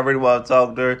contact. If I really want to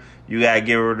talk to her, you gotta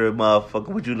give her the motherfucker.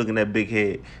 What you looking at big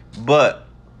head? But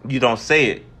you don't say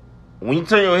it. When you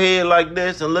turn your head like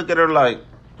this and look at her like,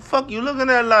 fuck you looking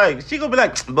at, like, she gonna be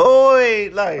like, boy,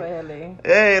 like, Really?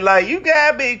 hey, like, you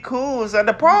gotta be cool. So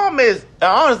the problem is,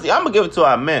 honestly, I'm gonna give it to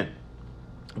our men.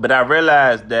 But I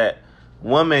realized that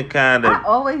women kind of, I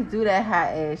always do that hot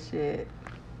ass shit.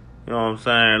 you know what I'm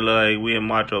saying? Like, we in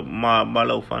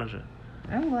Marlo function.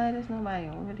 I'm glad there's nobody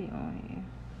already on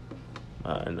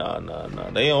here.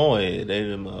 No. They on here. They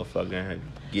the motherfucking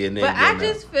getting it. But I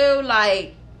just feel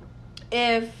like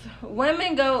if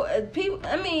women go,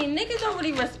 niggas don't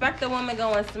really respect a woman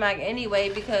going smack anyway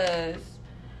because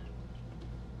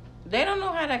they don't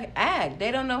know how to act.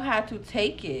 They don't know how to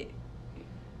take it.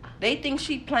 They think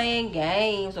she playing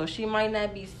games or she might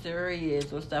not be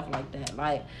serious or stuff like that.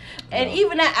 Like, and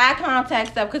even that eye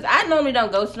contact stuff, because I normally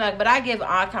don't go smack, but I give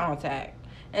eye contact.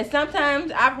 And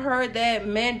sometimes I've heard that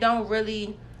men don't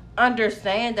really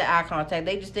understand the eye contact.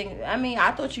 They just think,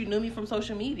 I thought you knew me from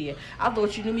social media. I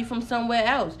thought you knew me from somewhere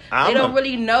else. They don't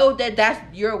really know that that's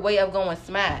your way of going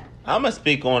smack. I'm going to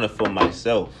speak on it for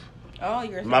myself. Oh,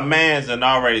 you're My man's done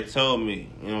already told me,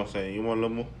 you know what I'm saying? You want a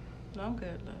little more? No, I'm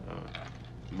good, love.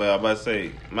 But I'm about to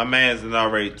say, my man's done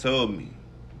already told me.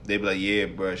 They be like, yeah,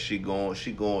 bro, she going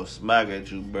smack at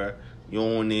you, bro. You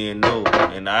don't even know.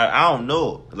 And I don't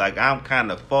know. Like, I'm kind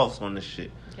of false on this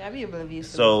shit. Yeah, I be oblivious.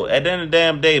 So, at the end of the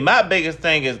damn day, my biggest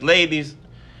thing is, ladies,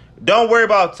 don't worry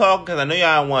about talking, because I know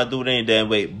y'all don't want to do it any damn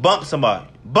way. Bump somebody.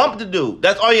 Bump the dude.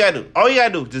 That's all you got to do. All you got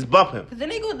to do is just bump him. But then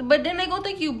they gonna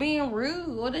think you being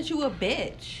rude or that you a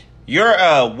bitch. You're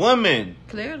a woman.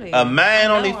 Clearly. A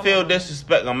man only feel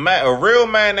disrespect. A real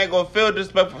man ain't gonna feel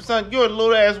disrespect. Son, you're a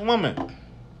little ass woman.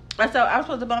 So I'm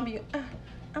supposed to bump you.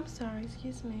 I'm sorry,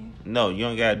 excuse me. No, you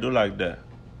don't gotta do like that.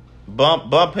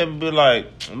 Bump him and be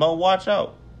like, Mo, watch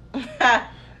out.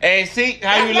 Hey, see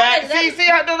how you laugh? See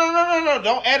how no,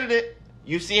 don't edit it.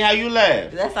 You see how you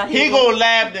laugh. That's how he gonna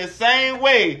laugh the same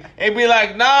way and be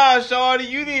like, nah, shorty,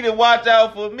 you need to watch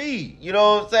out for me. You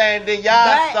know what I'm saying? Then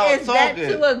y'all start talking.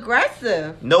 That too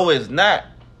aggressive? No, it's not.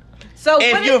 So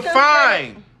if you're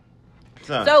fine.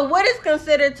 Son. So what is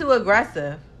considered too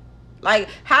aggressive? Like,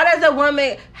 how does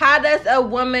a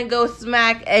woman go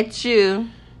smack at you?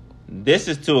 This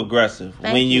is too aggressive.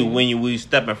 When you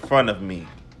step in front of me.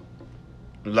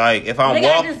 Like, if I'm walking,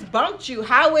 I just bumped you.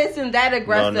 How isn't that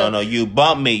aggressive? No. You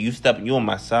bump me. You on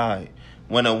my side.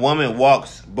 When a woman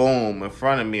walks, boom, in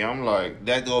front of me, I'm like,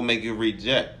 that's gonna make you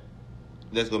reject.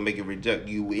 That's gonna make you reject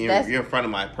you. You're in front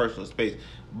of my personal space.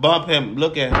 Bump him.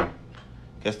 Look at him.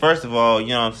 Because first of all, you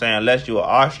know what I'm saying, unless you're an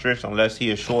ostrich, unless he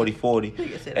a shorty 40,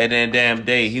 and then damn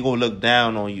day, he gonna look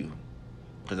down on you.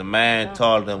 Because a man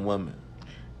taller than women.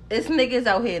 It's niggas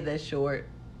out here that's short.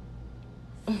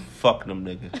 Fuck them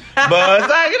niggas. But it's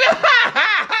like,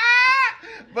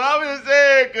 but I'm just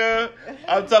saying, cuz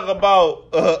I'm talking about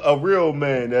a real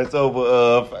man that's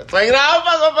over. It's like, I'm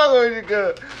fucking with you,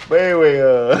 cuz. But anyway,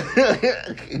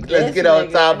 let's get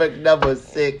on topic number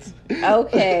 6.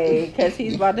 Okay, because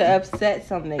he's about to upset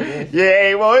some niggas.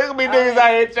 Yeah, well, there's gonna be niggas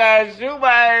out here trying to shoot my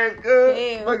ass, cuz.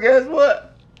 Yeah. But guess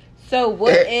what? So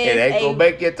what is it ain't gonna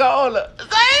make you taller.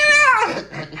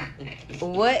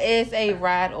 What is a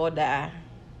ride or die?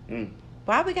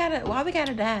 Why we gotta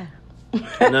die?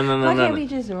 No. Why can't we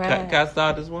just ride? Can I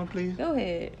start this one, please? Go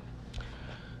ahead.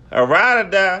 A ride or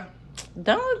die.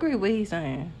 Don't agree with what he's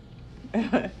saying.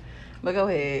 But go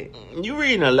ahead. You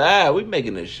reading aloud. We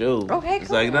making a show. Okay, it's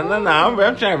like, no. I'm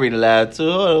trying to read aloud, too.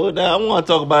 I want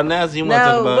to talk about now, so you want to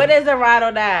talk about... No, what is a ride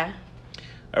or die?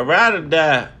 A ride or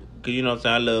die, because you know what I'm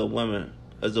saying, I love women.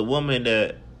 As a woman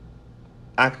that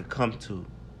I could come to.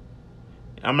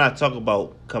 I'm not talking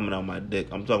about coming on my dick.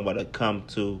 I'm talking about come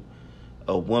to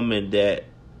a woman that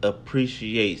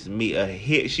appreciates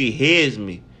me. She hears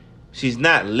me. She's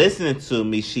not listening to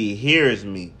me. She hears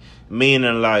me.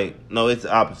 Meaning like, no, it's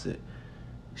the opposite.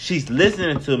 She's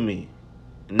listening to me,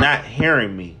 not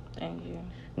hearing me. Thank you.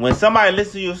 When somebody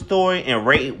listens to your story and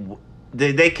rate,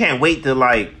 they can't wait to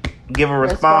like give a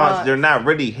response. They're not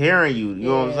really hearing you. You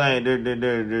know what I'm saying?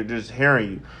 They're just hearing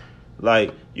you.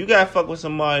 Like, you gotta fuck with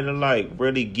somebody to like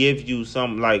really give you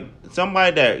some, like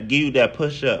somebody that give you that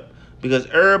push up, because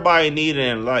everybody need it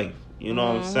in life. You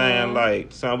know what I'm saying?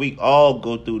 Like, son, we all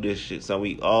go through this shit. Son,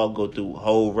 we all go through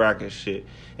whole rack of shit.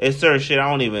 It's certain shit I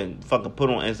don't even fucking put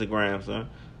on Instagram, son.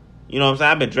 You know what I'm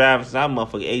saying? I've been driving since I'm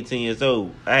motherfucking 18 years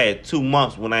old. I had 2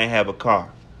 months when I didn't have a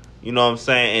car. You know what I'm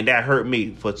saying? And that hurt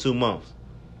me for 2 months.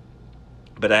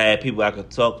 But I had people I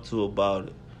could talk to about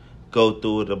it, go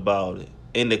through it about it.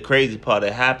 And the crazy part,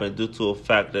 it happened due to a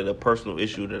fact that a personal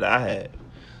issue that I had.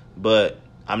 But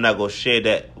I'm not going to share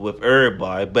that with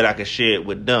everybody, but I can share it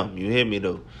with them. You hear me,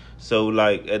 though? So,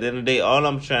 like, at the end of the day, all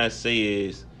I'm trying to say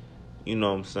is, you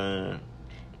know what I'm saying?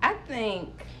 I think,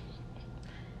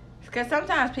 because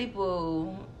sometimes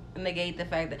people negate the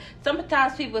fact that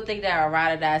sometimes people think that a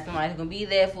ride or die somebody's going to be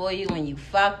there for you when you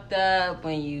fucked up,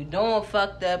 when you doing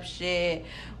fucked up shit,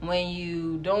 when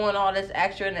you doing all this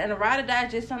extra. And a ride or die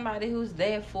is just somebody who's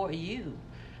there for you.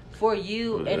 For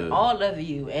you and all of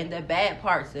you, and the bad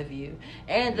parts of you,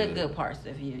 and the good parts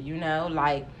of you, you know?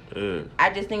 Like, I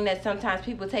just think that sometimes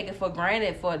people take it for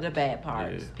granted for the bad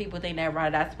parts. People think that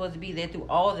right, I'm supposed to be there through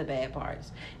all the bad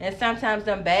parts. And sometimes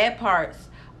them bad parts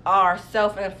are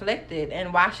self-inflicted,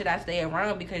 and why should I stay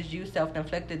around? Because you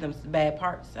self-inflicted them bad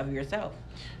parts of yourself.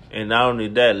 And not only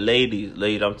that, ladies,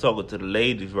 I'm talking to the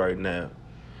ladies right now.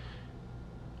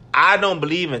 I don't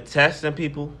believe in testing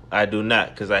people. I do not,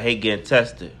 because I hate getting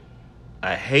tested.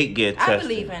 I hate getting tested. I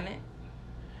believe in it.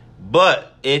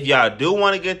 But if y'all do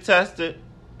want to get tested,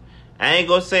 I ain't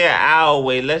going to say an hour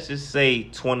away. Let's just say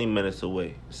 20 minutes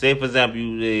away. Say, for example,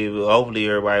 hopefully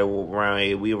everybody around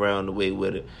here, we around the way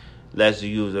with it. Let's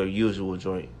use our usual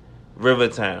joint.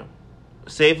 Rivertown.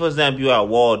 Say, for example, you at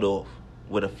Waldorf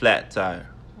with a flat tire.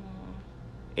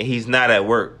 And he's not at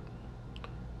work.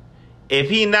 If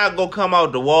he not going to come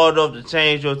out to Waldorf to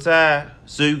change your tire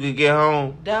so you can get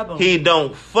home, double. He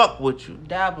don't fuck with you.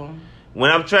 Double.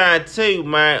 When I'm trying to tell you,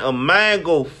 man, a man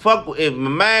go fuck with, if a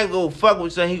man go fuck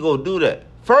with something, he go do that.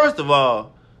 First of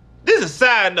all, this is a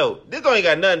side note. This don't ain't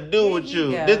got nothing to do with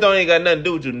you. This don't ain't got nothing to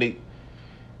do with you, Nick.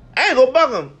 I ain't gonna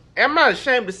buck him. I'm not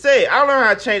ashamed to say it. I learned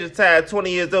how to change a tire at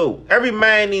 20 years old. Every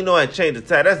man need to know how to change a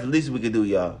tire. That's the least we can do,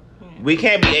 y'all. We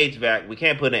can't be HVAC. We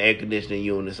can't put an air conditioning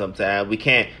unit sometimes. We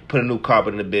can't put a new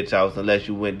carpet in the bitch house unless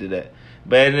you went to that.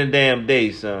 But in the damn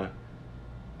day, son,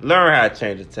 learn how to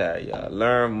change a tire, y'all.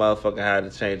 Learn motherfucking how to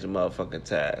change a motherfucking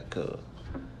tire,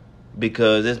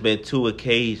 because it's been 2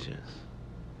 occasions.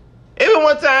 Even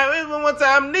one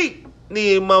time, Neat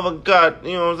needed motherfucking car,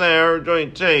 you know what I'm saying, her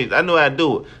joint changed. I knew how to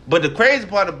do it. But the crazy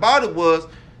part about it was,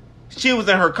 she was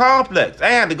in her complex. I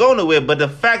ain't had to go nowhere, but the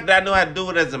fact that I knew how to do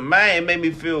it as a man, it made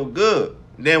me feel good.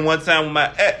 Then one time with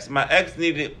my ex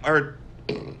needed her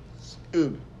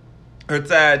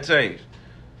tire changed.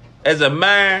 As a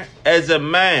man.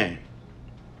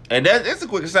 And it's a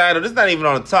quick side note. It's not even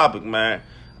on the topic, man.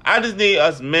 I just need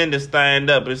us men to stand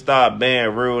up and start being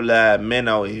real live men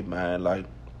out here, man. Like,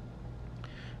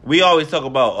 we always talk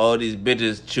about all these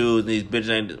bitches choose, these bitches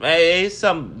ain't. Hey,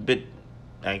 some bitch.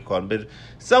 I ain't calling bitches.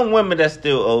 Some women that's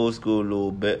still old school a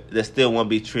little bit, that still want to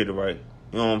be treated right.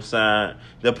 You know what I'm saying?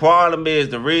 The problem is,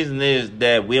 the reason is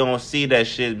that we don't see that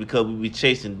shit because we be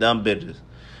chasing dumb bitches.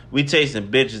 We chasing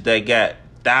bitches that got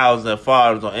thousands of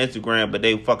followers on Instagram, but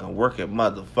they fucking work at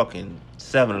motherfucking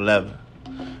 7-Eleven.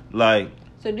 Like.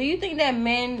 So do you think that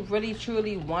men really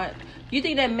truly want? Do you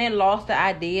think that men lost the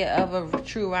idea of a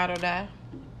true ride or die?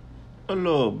 A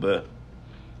little bit.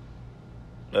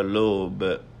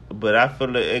 But I feel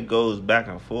like it goes back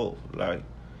and forth. Like,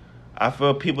 I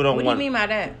feel people don't want... What do you mean by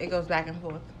that? It goes back and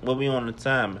forth. What we on the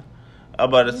timing? I'm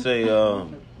about to say...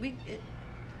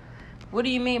 what do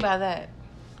you mean by that?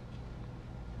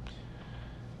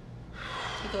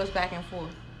 It goes back and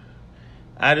forth.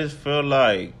 I just feel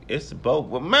like it's both.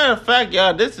 Well, matter of fact,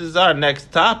 y'all, this is our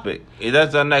next topic.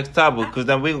 That's our next topic, because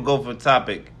then we can go from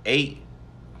topic 8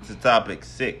 to topic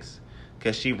 6,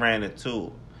 because she ran it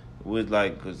too. With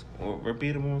like,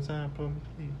 repeat it one time, please.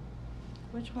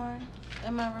 Which one?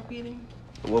 Am I repeating?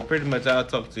 Well, pretty much I'll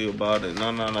talk to you about it.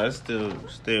 No, it's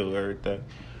still everything.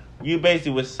 You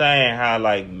basically was saying how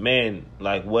like men,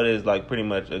 like what is like pretty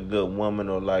much a good woman,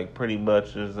 or like pretty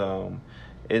much is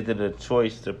it a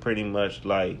choice to pretty much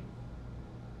like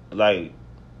how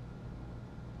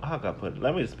can I put it?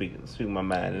 Let me speak my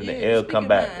mind, and then it'll come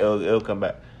back. It'll come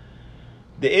back.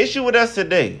 The issue with us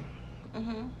today.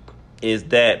 Mm-hmm. Is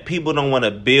that people don't want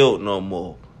to build no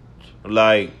more.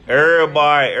 Like,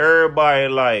 everybody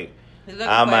like,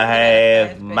 I'm going to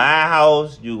have my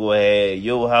house, you going to have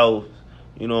your house,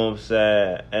 you know what I'm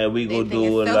saying? And we going to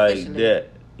do it like that.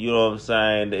 You know what I'm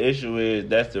saying? The issue is,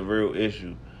 that's the real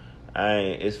issue.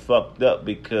 It's fucked up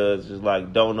because it's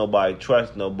like, don't nobody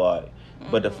trust nobody.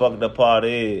 But the fucked up part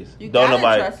is, You don't gotta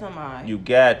nobody. trust somebody. You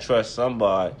gotta trust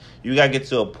somebody. You gotta get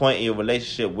to a point in your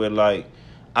relationship where, like,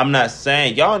 I'm not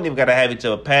saying y'all don't even gotta have each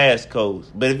other passcodes,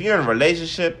 but if you're in a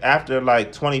relationship after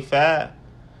like 25,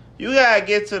 you gotta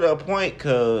get to the point,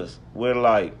 cause where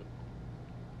like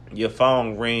your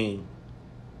phone ring,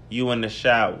 you in the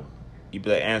shower, you be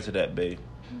like, answer that, babe.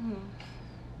 Mm-hmm.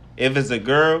 If it's a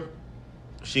girl,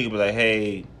 she could be like,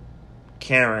 hey,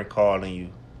 Karen calling you.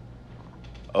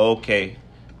 Okay,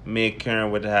 me and Karen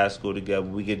went to high school together.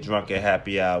 We get drunk at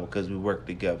happy hour because we work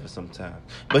together sometimes.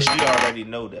 But she already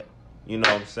know that. You know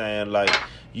what I'm saying? Like,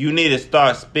 you need to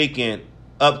start speaking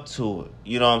up to it.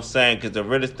 You know what I'm saying? Because the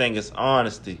realest thing is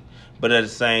honesty. But at the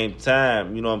same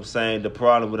time, you know what I'm saying? The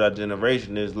problem with our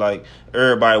generation is, like,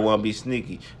 everybody want to be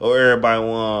sneaky. Or everybody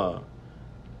want...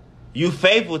 You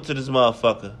faithful to this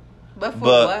motherfucker. But for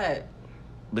what?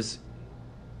 But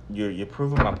you're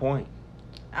proving my point.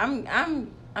 I'm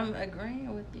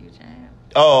agreeing with you, champ.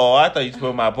 Oh, I thought you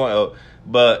proved my point. Oh,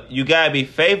 but you gotta be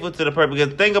faithful to the person.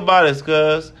 Because think about it,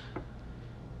 cuz,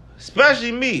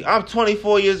 especially me, I'm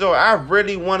 24 years old. I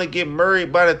really want to get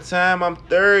married by the time I'm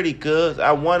 30, cuz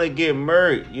I want to get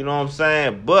married. You know what I'm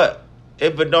saying? But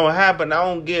if it don't happen, I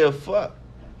don't give a fuck.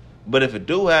 But if it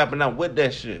do happen, I'm with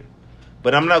that shit.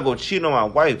 But I'm not gonna cheat on my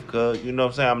wife, cuz. You know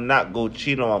what I'm saying? I'm not gonna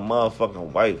cheat on my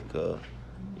motherfucking wife, cuz.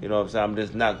 You know what I'm saying? I'm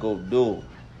just not gonna do it.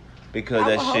 Because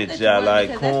that shit y'all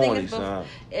like corny, son.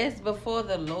 It's before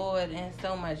the Lord and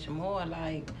so much more.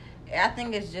 Like, I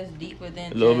think it's just deeper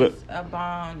than just a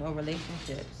bond or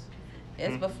relationships.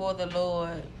 It's before the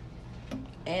Lord,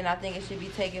 and I think it should be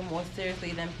taken more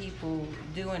seriously than people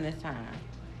do in this time.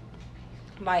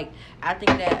 Like, I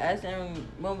think that us, and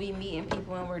when we meeting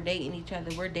people and we're dating each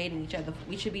other,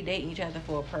 we should be dating each other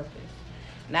for a purpose.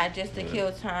 Not just to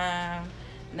kill time,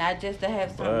 not just to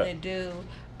have something to do,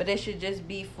 but it should just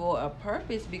be for a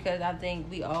purpose, because I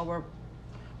think we all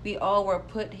were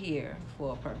put here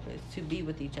for a purpose, to be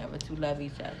with each other, to love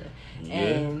each other,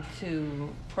 and to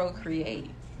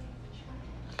procreate.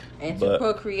 And to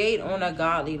procreate on a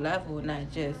godly level,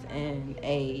 not just in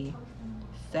a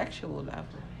sexual level.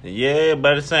 Yeah,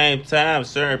 but at the same time,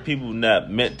 certain people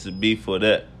not meant to be for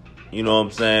that. You know what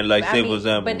I'm saying? Like, say, for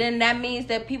example. But then that means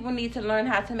that people need to learn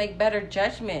how to make better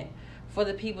judgment for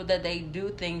the people that they do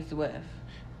things with.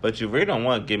 But you really don't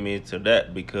want to get me into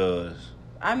that, because...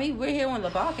 I mean, we're here on the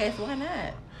podcast. Why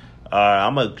not? Alright,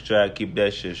 I'm going to try to keep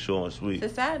that shit short and sweet.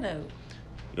 It's a side note.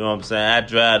 You know what I'm saying? I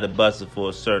drive the bus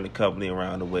for a certain company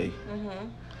around the way. Mm-hmm.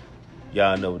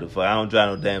 Y'all know what the fuck. I don't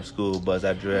drive no damn school bus.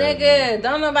 I drive... Nigga,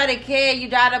 don't nobody care you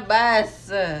drive a bus.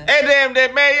 Hey, damn,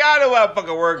 that man, y'all know where I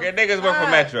fucking work. And niggas work for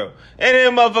Metro. And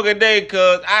then motherfucking day,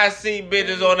 cuz I see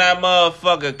bitches on that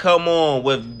motherfucker come on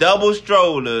with double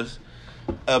strollers,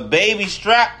 a baby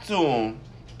strapped to them,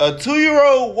 a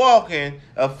 2-year-old walking,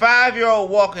 a 5-year-old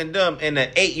walking them, and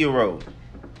an 8-year-old.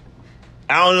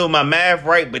 I don't know my math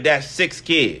right, but that's 6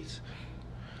 kids.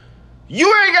 You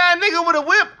ain't got a nigga with a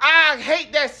whip? I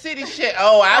hate that city shit.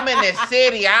 Oh, I'm in the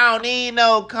city. I don't need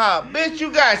no car. Bitch,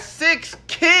 you got 6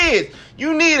 kids.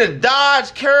 You need a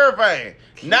Dodge Caravan.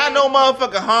 Not no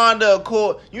motherfucking Honda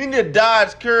Accord. You need a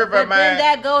Dodge Caravan, but man. Then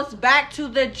that goes back to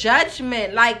the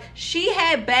judgment. Like, she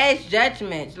had bad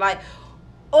judgments. Like,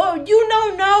 or you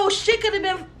don't know. She could have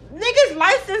been... Niggas'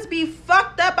 license be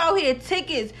fucked up out here.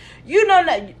 Tickets. You know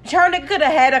that. Her nigga could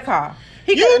have had a car.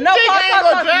 He You could, no, think I ain't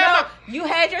gonna drive no, you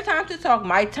had your time to talk.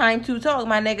 My time to talk,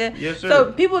 my nigga. Yes, sir.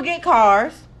 So people get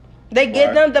cars. They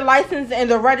get them the license and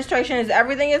the registration.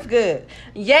 Everything is good.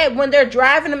 Yet when they're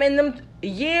driving them in them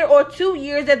year or 2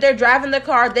 years that they're driving the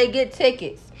car, they get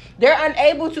tickets. They're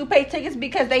unable to pay tickets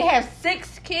because they have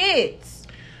 6 kids.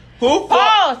 Who?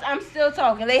 Pause. I'm still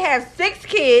talking. They have 6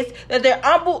 kids that they're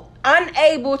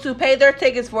unable to pay their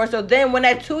tickets for. So then when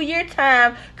that 2-year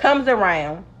time comes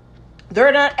around,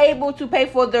 they're not able to pay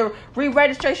for the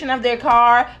re-registration of their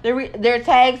car, their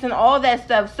tags, and all that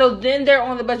stuff. So then they're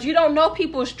on the bus. You don't know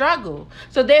people's struggle.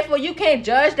 So therefore, you can't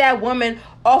judge that woman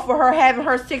off of her having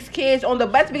her 6 kids on the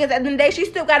bus, because at the end of the day, she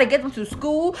still got to get them to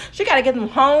school. She got to get them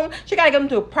home. She got to get them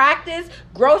to practice,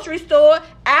 grocery store,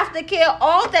 aftercare,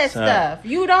 all that stuff.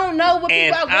 You don't know what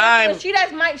people are going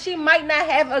through. She might not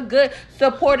have a good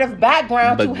supportive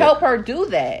background to help her do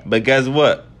that. But guess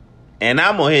what? And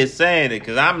I'm on here saying it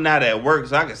because I'm not at work,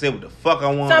 so I can say what the fuck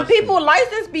I want. Some people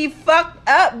license be fucked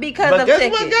up because of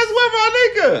tickets. But guess what, my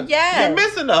nigga? Yeah. You're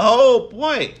missing the whole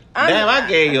point. Damn, I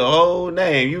gave you a whole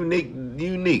name.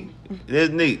 Unique. This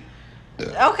neat.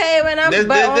 Okay, when I'm... This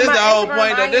the whole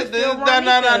point, though. This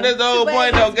the whole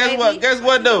point, though.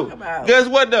 Guess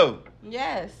what, though?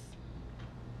 Yes.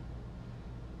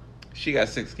 She got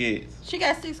 6 kids. She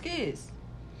got 6 kids.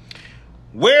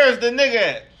 Where's the nigga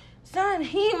at? Son,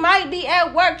 he might be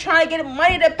at work trying to get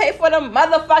money to pay for the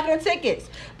motherfucking tickets,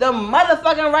 the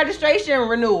motherfucking registration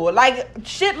renewal, like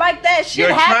shit like that. Shit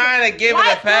You're happens. trying to give it a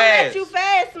Life pass. don't let you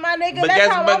fast, my nigga. But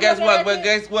That's how I'm guess looking what?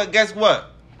 at it. Guess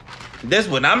what? This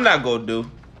one I'm not gonna do.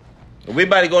 We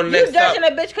about to go to the You next stop.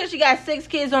 judging a bitch because she got 6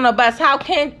 kids on the bus.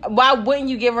 Why wouldn't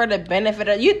you give her the benefit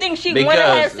of? You think she want to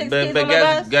have 6 kids on the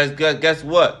bus? Guess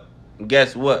what?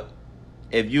 Guess what?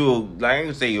 If you like, I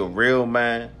can say you're a real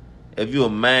man. If you a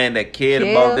man that cared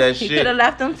about that He shit, could have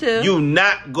left them too. you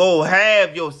not go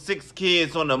have your 6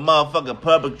 kids on the motherfucking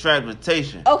public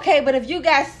transportation. Okay, but if you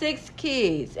got 6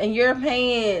 kids and you're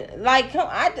paying like,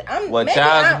 I'm What maybe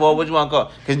child I'm- support? What you want to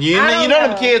call? Because you I don't know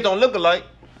them know. kids don't look alike.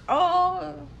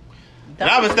 Oh. And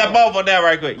I'm gonna step off on that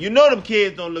right quick. You know them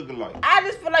kids don't look alike. I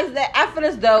just feel like that. I feel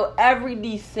as though every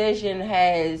decision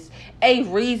has a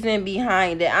reason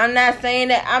behind it. I'm not saying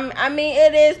that. I mean,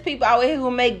 it is people out here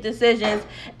who make decisions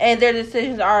and their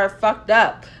decisions are fucked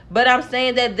up. But I'm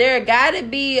saying that there got to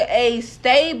be a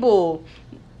stable,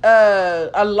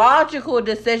 a logical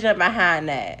decision behind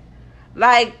that.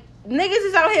 Like niggas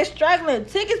is out here struggling.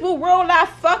 Tickets will real life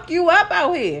fuck you up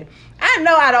out here. I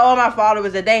know out of all my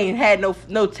followers that they ain't had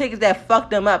no tickets that fucked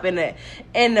them up in the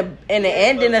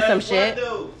ending of some shit.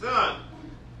 Son,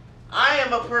 I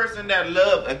am a person that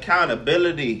love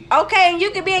accountability. Okay, and you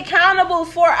can be accountable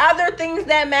for other things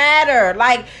that matter.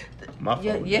 Like, My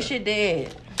fault. yes, you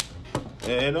did.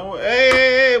 Hey,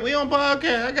 hey, we on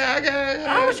podcast. I got.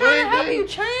 I was trying to help you,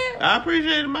 champ. I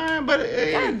appreciate it, man, but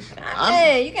hey,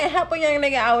 Man, you can't help a young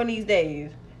nigga out in these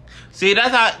days. see, that's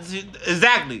how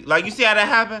exactly. Like you see how that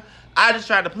happened. I just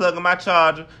tried to plug in my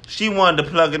charger. She wanted to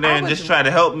plug it in and just try to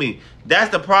help me.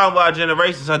 That's the problem with our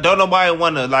generation. So don't nobody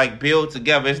want to like build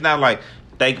together. It's not like,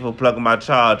 thank you for plugging my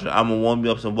charger. I'm gonna warm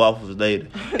you up some waffles later.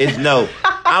 It's no.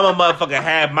 I'm a motherfucker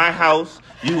have my house.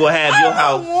 You gonna have your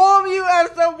house. Warm you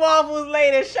up some waffles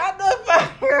later. Shut the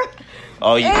fuck up.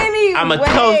 Oh yeah.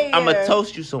 Anyway. I'ma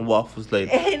toast you some waffles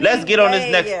later. Let's get on this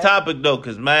next topic though,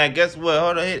 cause man, guess what?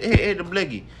 Hold on, hit the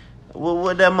blicky.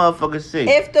 What that motherfucker say?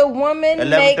 If the woman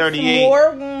makes 11:38.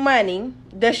 more money,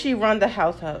 does she run the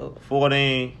household?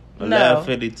 14, No.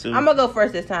 11:52. I'm gonna go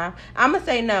first this time. I'm gonna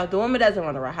say no. The woman doesn't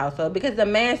run the household because the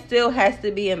man still has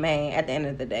to be a man at the end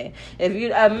of the day. If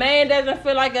a man doesn't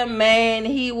feel like a man,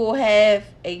 he will have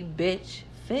a bitch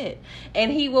fit, and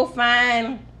he will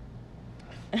find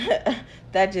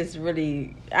that just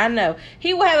really. I know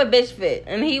he will have a bitch fit,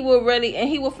 and he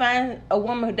will find a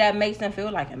woman that makes him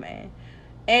feel like a man.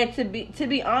 And to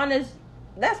be honest,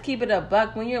 let's keep it a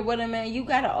buck. When you're with a man, you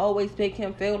gotta always make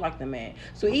him feel like the man.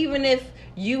 So even if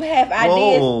you have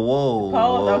ideas,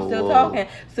 pause, I'm still talking.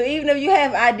 So even if you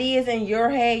have ideas in your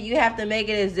head, you have to make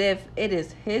it as if it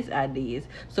is his ideas.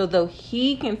 So though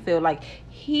he can feel like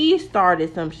he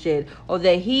started some shit or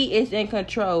that he is in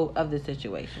control of the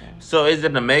situation. So is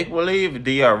it a make believe?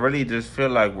 Do y'all really just feel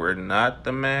like we're not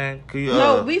the man?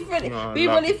 No, we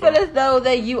really feel as though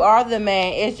that you are the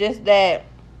man. It's just that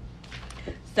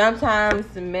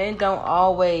sometimes men don't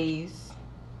always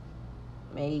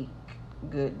make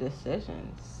good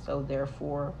decisions, so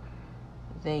therefore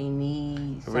they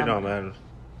need. It don't matter.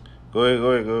 Go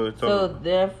ahead. So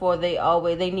therefore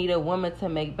they need a woman to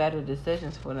make better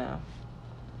decisions for them.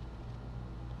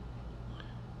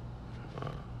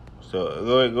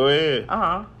 So go ahead.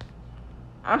 I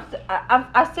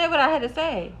said what I had to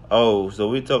say. Oh, so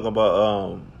we talking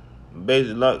about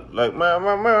basically like man,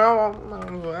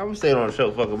 I'm staying on the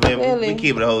show, fucker man. Really? We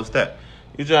keep it a whole stack.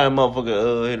 You trying to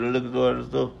motherfucker hit the liquor store and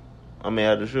stuff? I mean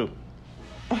at the shoe.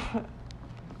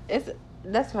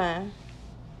 That's fine.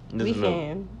 We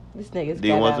can. This nigga's Do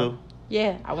you want to?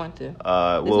 Yeah, I want to.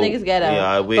 Well, this nigga's got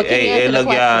out. Yeah, hey, look,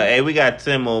 y'all. Hey, we got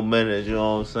 10 more minutes. You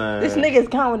know what I'm saying? This nigga's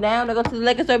calming down to go to the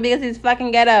liquor store because he's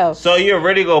fucking ghetto. So you're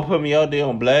really gonna put me out there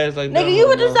on blast like that? Nigga, you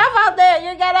put yourself out there.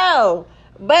 You're ghetto.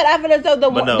 But I feel as though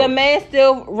the man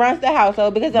still runs the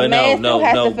household because the man still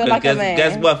has to feel like a man.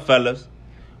 Guess what, fellas?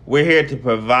 We're here to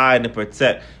provide and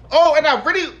protect. Oh, and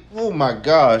oh my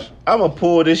gosh, I'm gonna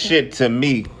pull this shit to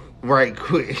me right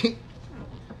quick.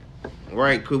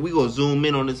 Right quick, we gonna zoom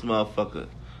in on this motherfucker.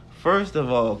 First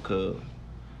of all, cuz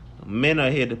men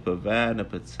are here to provide and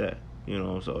protect. You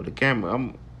know, so the camera,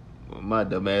 I'm my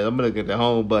dumb ass. I'm gonna look at the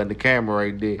home button, the camera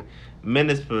right there. Men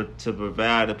is to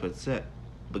provide and protect.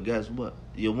 But guess what?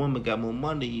 Your woman got more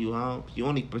money than you, huh? You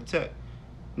only protect.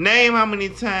 Name how many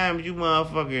times you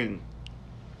motherfucking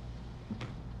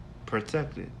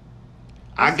protected.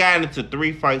 I got into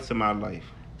 3 fights in my life.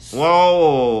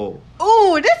 Whoa.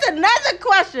 Ooh, this is another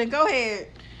question. Go ahead.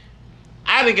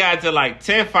 I done got into like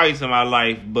 10 fights in my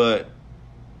life, but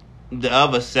The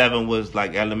other 7 was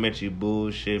like elementary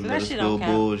bullshit, So that middle shit school don't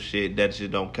count. bullshit. That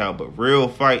shit don't count. But real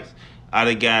fights, I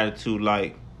done got into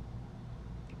like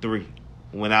 3.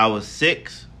 When I was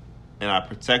 6, and I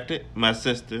protected my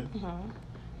sister.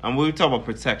 We were talking about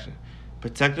protection.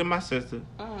 Protected my sister.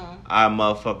 I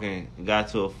motherfucking got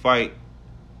to a fight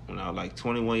when I was like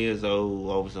 21 years old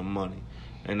over some money.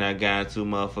 And I got into a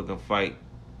motherfucking fight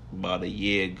about a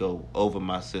year ago over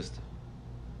my sister.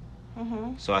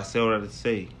 So I said what I had to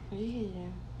say. Yeah.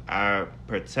 I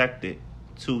protected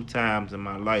 2 times in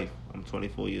my life. I'm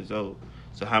 24 years old.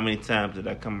 So how many times did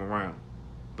I come around?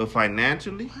 But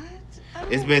financially,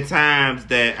 it's been times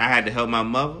that I had to help my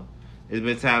mother. It's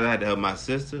been times I had to help my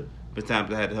sister. Been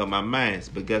times I had to help my mans.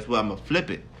 But guess what? I'm going to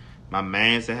flip it. My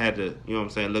mans had to, you know what I'm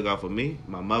saying, look out for me.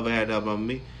 My mother had to help on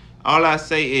me. All I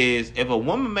say is, if a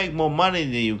woman make more money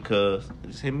than you, cuz,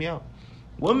 just hit me out.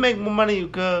 Woman make more money than you,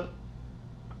 cuz,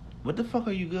 what the fuck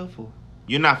are you good for?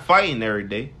 You're not fighting every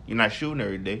day. You're not shooting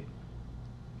every day.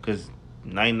 Because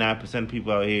 99% of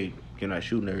people out here, you're not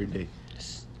shooting every day.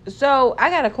 So, I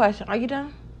got a question. Are you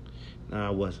done? No, I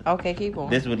wasn't. Okay, keep going.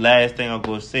 This was the last thing I'm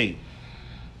going to say.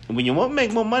 When your woman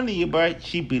make more money than you, bro,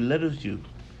 she belittles you.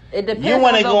 It depends You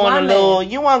want to on go the on woman.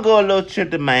 you want to go on a little trip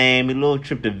to Miami, a little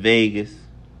trip to Vegas.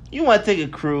 You want to take a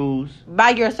cruise. By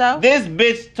yourself? This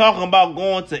bitch talking about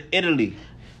going to Italy.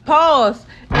 Pause.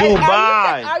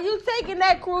 Dubai. Are you taking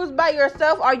that cruise by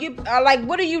yourself? Are you like,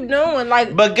 what are you doing?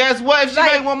 Like, But guess what? If she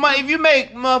Like- make more money, if you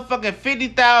make motherfucking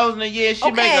 50,000 a year, she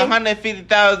Okay. make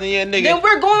 150,000 a year, nigga. then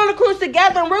we're going on a cruise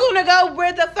together, and we're gonna go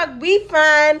where the fuck we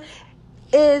find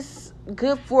is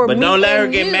good for But me. don't let her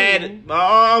and get you. mad.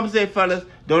 All I'm saying, fellas,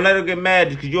 don't let her get mad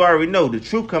because you already know the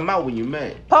truth come out when you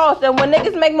mad. Pause. And when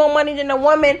niggas make more money than a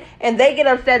woman, and they get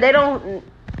upset, they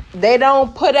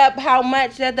don't put up how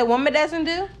much that the woman doesn't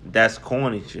do. That's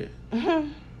corny shit.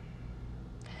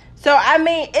 So I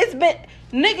mean, it's been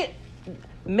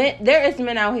men. There is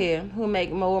men out here who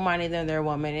make more money than their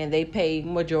woman, and they pay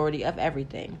majority of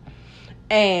everything.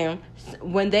 And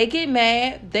when they get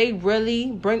mad, they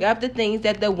really bring up the things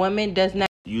that the woman does not.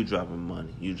 You dropping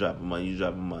money. You dropping money. You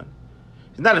dropping money.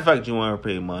 It's not the fact you want her to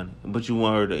pay money, but you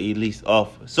want her to at least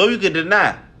offer. So you can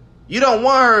deny. You don't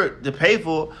want her to pay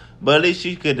for, but at least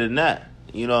she could deny.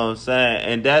 You know what I'm saying?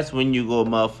 And that's when you go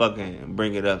motherfucking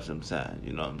bring it up sometimes.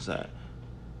 You know what I'm saying?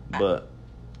 But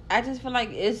I just feel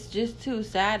like it's just too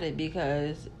sad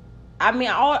because, I mean,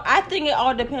 I think it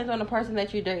all depends on the person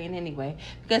that you're dating anyway.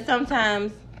 Because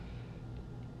sometimes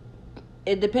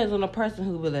it depends on the person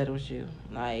who belittles you.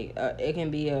 Like it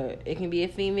can be a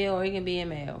female or it can be a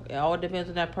male. It all depends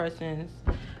on that person's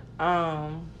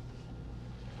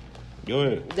go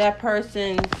ahead. that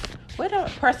person's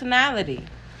personality.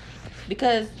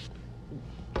 Because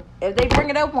if they bring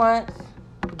it up once,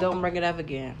 don't bring it up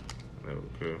again.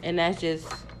 Okay. And that's just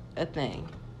a thing.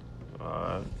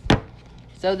 Alright.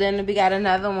 So then we got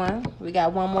another one. We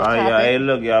got one more Alright, topic. y'all. Hey,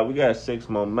 look, y'all. We got 6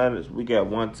 more minutes. We got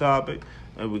 1 topic.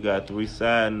 And we got 3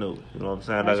 side notes. You know what I'm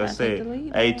saying? I'm Like I trying to take the said,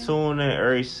 lead, hey, man. tune in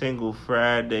every single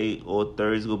Friday or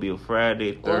Thursday. It's going to be a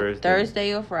Friday, Or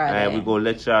Thursday or Friday. And we going to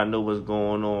let y'all know what's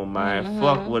going on, man. Mhm.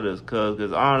 Fuck with us,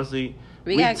 cuz honestly,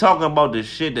 we got- talking about the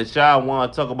shit that y'all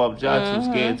want to talk about, but y'all too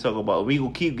Mhm. scared to talk about. We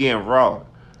going to keep getting raw.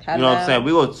 You know what I'm Hello. saying?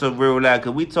 We going to real loud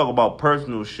because we talk about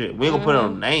personal shit. We ain't going to put Mm-hmm.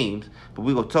 on names, but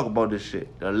we going to talk about this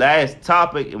shit. The last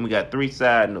topic, and we got 3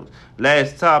 side notes.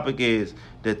 Last topic is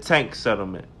the tank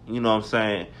settlement. You know what I'm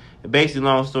saying? Basically,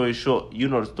 long story short, you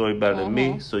know the story better than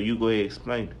me, so you go ahead and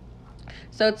explain it.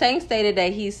 So Tank stated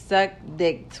that he sucked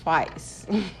dick twice.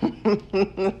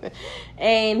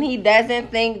 And he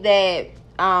doesn't think that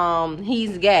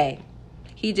he's gay.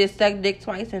 He just sucked dick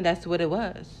twice and that's what it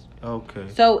was. Okay.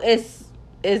 So is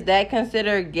that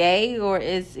considered gay, or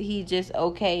is he just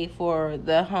okay for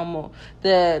the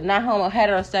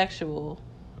heterosexual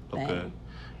thing? Okay.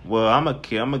 Well, I'm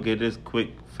gonna get this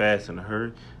quick, fast, and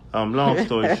hurry. Long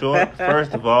story short,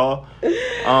 first of all,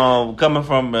 coming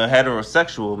from a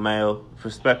heterosexual male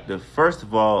perspective, first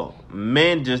of all,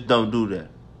 men just don't do that.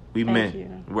 We Thank men,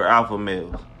 you. we're alpha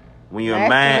males. When you're a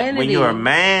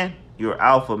man, you're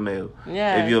alpha male.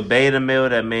 Yes. If you're a beta male,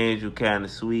 that means you kind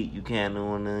of sweet, you kind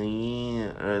of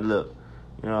look.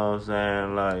 You know what I'm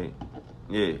saying? Like,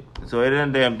 yeah. So at the end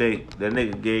of the damn day, that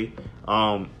nigga gay.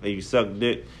 If you suck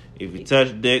dick, if you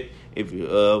touch dick, if you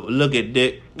look at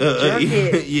dick, Jerk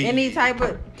it. yeah. Any type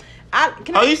of.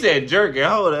 You said jerk it.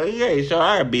 Hold on. Yeah, sure.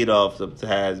 I beat off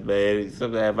sometimes, man.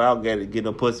 Sometimes if I don't get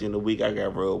no pussy in a week, I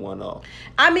got roll one off.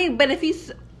 I mean, but if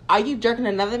he's. Are you jerking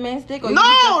another man's dick? Or No, you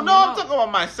jerking I'm him off? talking about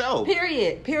myself.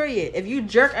 Period. If you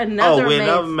jerk another with man's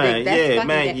another man. dick, that's Yeah, fucking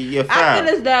man, gay. you're I foul.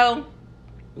 feel as though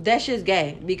that shit's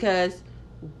gay because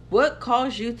What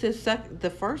caused you to suck the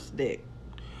first dick?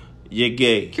 You're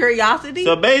gay. Curiosity?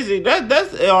 So basically,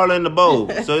 that's all in the bowl.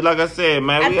 So like I said,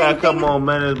 man, we got a couple more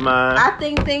minutes, man. I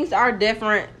think things are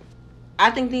different.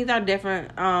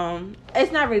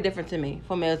 It's not really different to me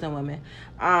for males and women.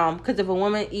 Because if a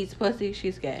woman eats pussy,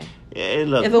 she's gay. Yeah, hey,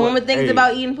 look. If a woman thinks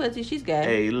about eating pussy, she's gay.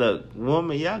 Hey, look,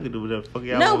 woman, y'all can do whatever the fuck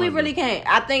y'all No, want. we really can't.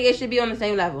 I think it should be on the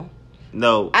same level.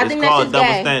 No, I it's think called that's double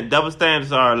just gay. standards. Double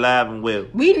standards are alive and well.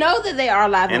 We know that they are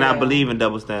alive And well. I believe in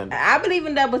double standards. I believe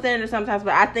in double standards sometimes,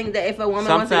 but I think that if a woman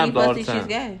wants to eat pussy, she's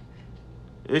gay.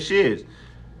 It is.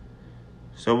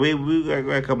 So we got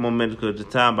a couple more minutes because the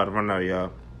time about to run out,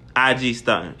 y'all. IG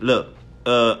stunting. Look,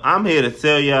 I'm here to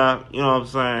tell y'all, you know what I'm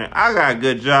saying? I got a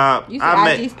good job. You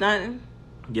said IG stunting?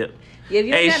 Yep. Yeah, if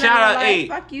you Hey, shout out, hey.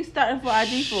 Fuck you stunting for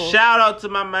IG for. Shout out to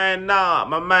my man Nod.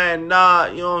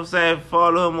 You know what I'm saying?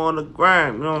 Follow him on the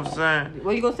gram, you know what I'm saying?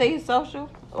 What, you gonna say his social?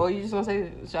 Or you just gonna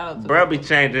say shout out to Bro be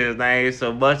changing his name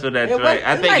so much with that It track. was-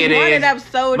 I it's think like it Run is. It Up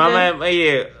Soldier. My man,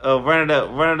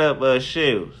 run it up,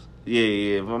 Shields.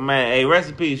 Yeah. My man, hey, rest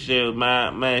in peace, Shields. My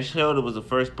man, Shields was the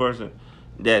first person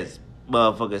that's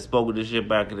motherfucking spoke with this shit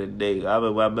back in the day. I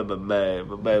remember, man,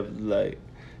 my man was like,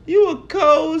 you a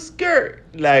cold skirt.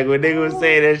 Like, when they was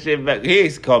saying that shit back, he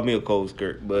used to call me a cold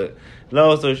skirt, but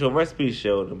long story short, rest in peace,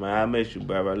 Shields, man. I miss you,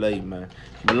 bro. I love you, man.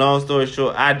 But long story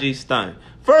short, IG stunning.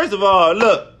 First of all,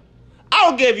 look,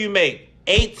 I'll give you make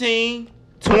 18,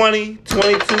 20,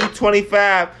 22,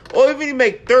 25, or even you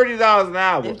make $30 an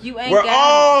hour. If you ain't We're got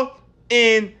all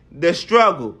in the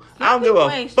struggle. I don't give a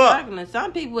fuck. Struggling.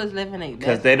 Some people is living their best.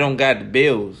 Because they don't got the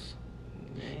bills.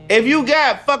 If you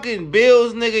got fucking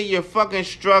bills, nigga, you're fucking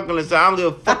struggling. So I don't give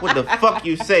a fuck what the fuck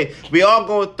you say. We all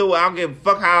going through it. I don't give a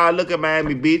fuck how I look at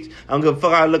Miami Beach. I don't give a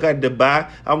fuck how I look at Dubai.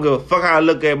 I don't give a fuck how I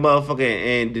look at motherfucking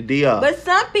and the DR. But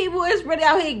some people is really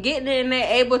out here getting it and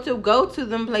they're able to go to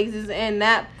them places and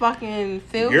not fucking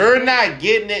feel You're shit. not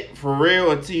getting it for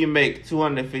real until you make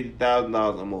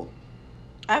 $250,000 or more.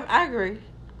 I agree.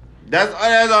 That's all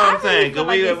I I'm saying. feel Cause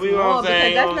like we it's know what I'm more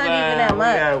saying. because that's not even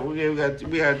that much.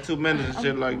 We got 2 minutes and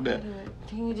shit like that.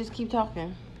 Can you just keep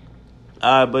talking?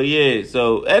 Alright, but yeah.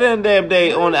 So at the end of the damn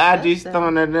day, on the IG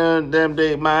stone, at the damn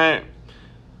day, man,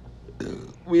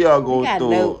 we all We go got through.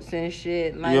 notes and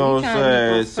shit. Like, You know we what I'm trying to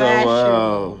saying? be So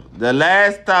professional. the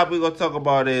last topic we're gonna talk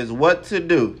about is what to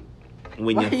do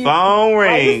when Why your you- phone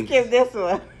Why you rings. skip this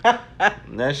one?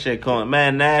 That shit going,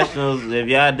 man. Nationals, if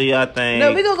y'all do y'all thing.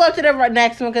 No, we gonna go to the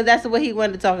next one because that's what he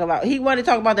wanted to talk about. He wanted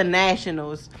to talk about the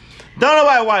Nationals. Don't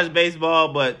nobody watch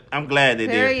baseball, but I'm glad they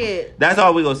did. Period. That's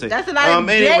all we gonna say. That's a lot of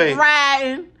dick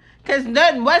riding. Cause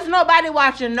wasn't nobody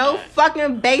watching no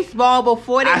fucking baseball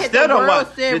before they I hit still the don't World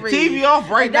watch. Series. The TV off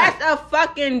right now. That's a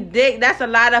fucking dick. That's a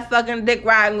lot of fucking dick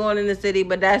riding going in the city.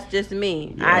 But that's just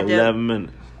me. Yeah, 11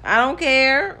 minutes. I don't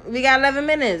care. We got 11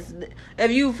 minutes.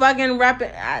 If you fucking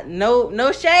rapping,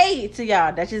 no shade to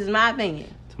y'all. That's just my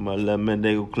opinion. To my 11 minutes,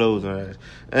 they go close on us.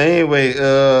 Anyway,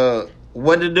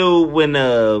 what to do when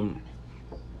when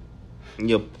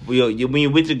you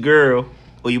with your girl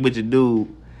or you with your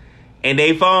dude and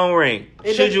they phone ring?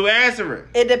 Should you answer it?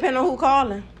 It depends on who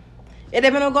calling. It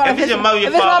depends on who calling. If it's your mother, your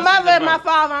if it's my father, mother and sister, my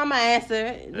father, I'ma answer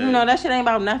it. You know, that shit ain't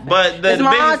about nothing. But it's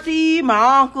my auntie,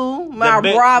 my uncle, my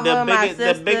brother, my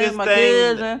sister, my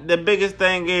cousin. The biggest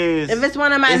thing is, If it's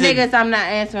one of my niggas, I'm not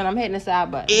answering. I'm hitting the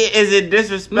side button. Is it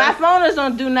disrespectful? My phone is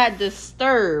on do not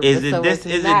disturb. Is so it this?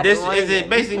 it's Is not it this? Is ringing. it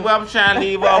basically what I'm trying to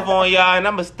leave off on y'all? And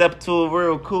I'm gonna step to it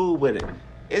real cool with it.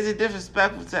 Is it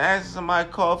disrespectful to answer somebody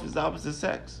call if it's the opposite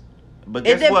sex? But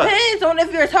It guess what? depends on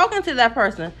if you're talking to that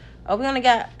person. Oh, we only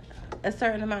got a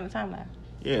certain amount of time left.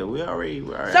 Yeah, we already.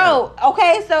 So,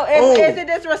 okay, so Ooh. is it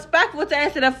disrespectful to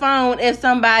answer the phone if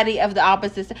somebody of the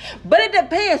opposite sex? But it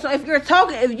depends. So if you're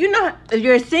talking, if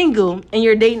you're single and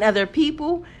you're dating other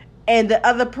people and the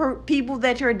other people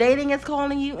that you're dating is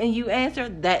calling you and you answer,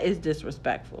 that is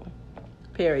disrespectful.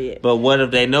 Period. But what if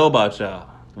they know about y'all?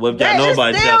 What if y'all know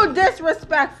about each That is other? still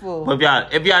disrespectful. What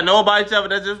if y'all know about each other,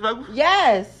 that's disrespectful?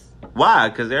 Yes. Why?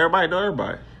 Because everybody know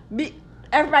everybody.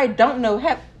 Everybody don't know.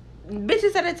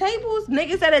 Bitches at the tables,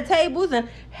 niggas at the tables, and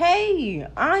hey,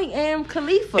 I am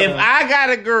Khalifa. If I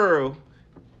got a girl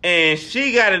and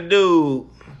she got a dude,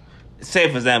 say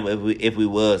for example, if we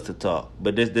was to talk,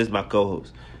 but this my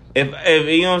co-host. If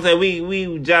you know what I'm saying,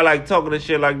 we just like talking and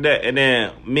shit like that, and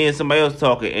then me and somebody else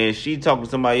talking, and she talking to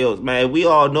somebody else, man. We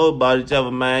all know about each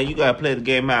other, man. You gotta play the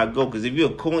game how it go, because if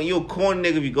you're a corn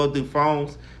nigga if you go through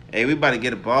phones. Hey, we about to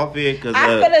get up off here because I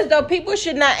feel as though people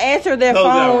should not answer their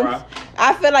phones.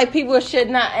 I feel like people should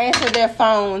not answer their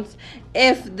phones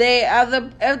if they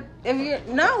if you're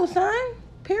no son.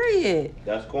 Period.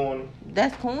 That's corny.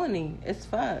 That's corny as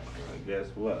fuck. Guess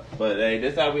what? But hey,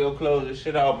 this how we gonna close this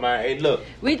shit off, man. Hey, look.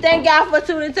 We thank y'all for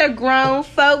tuning to Grown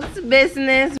Folks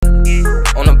Business.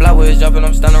 On the block where it's jumping,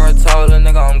 I'm standing right tall, and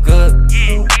nigga, I'm good.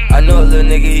 I know a little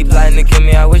nigga, he plotting to kill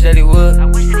me, I wish that he would.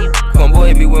 Come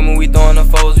boy, be with me, we throwing the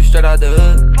foes, we straight out the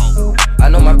hood. I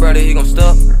know my brother, he gon'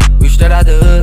 stop, we straight out the hood.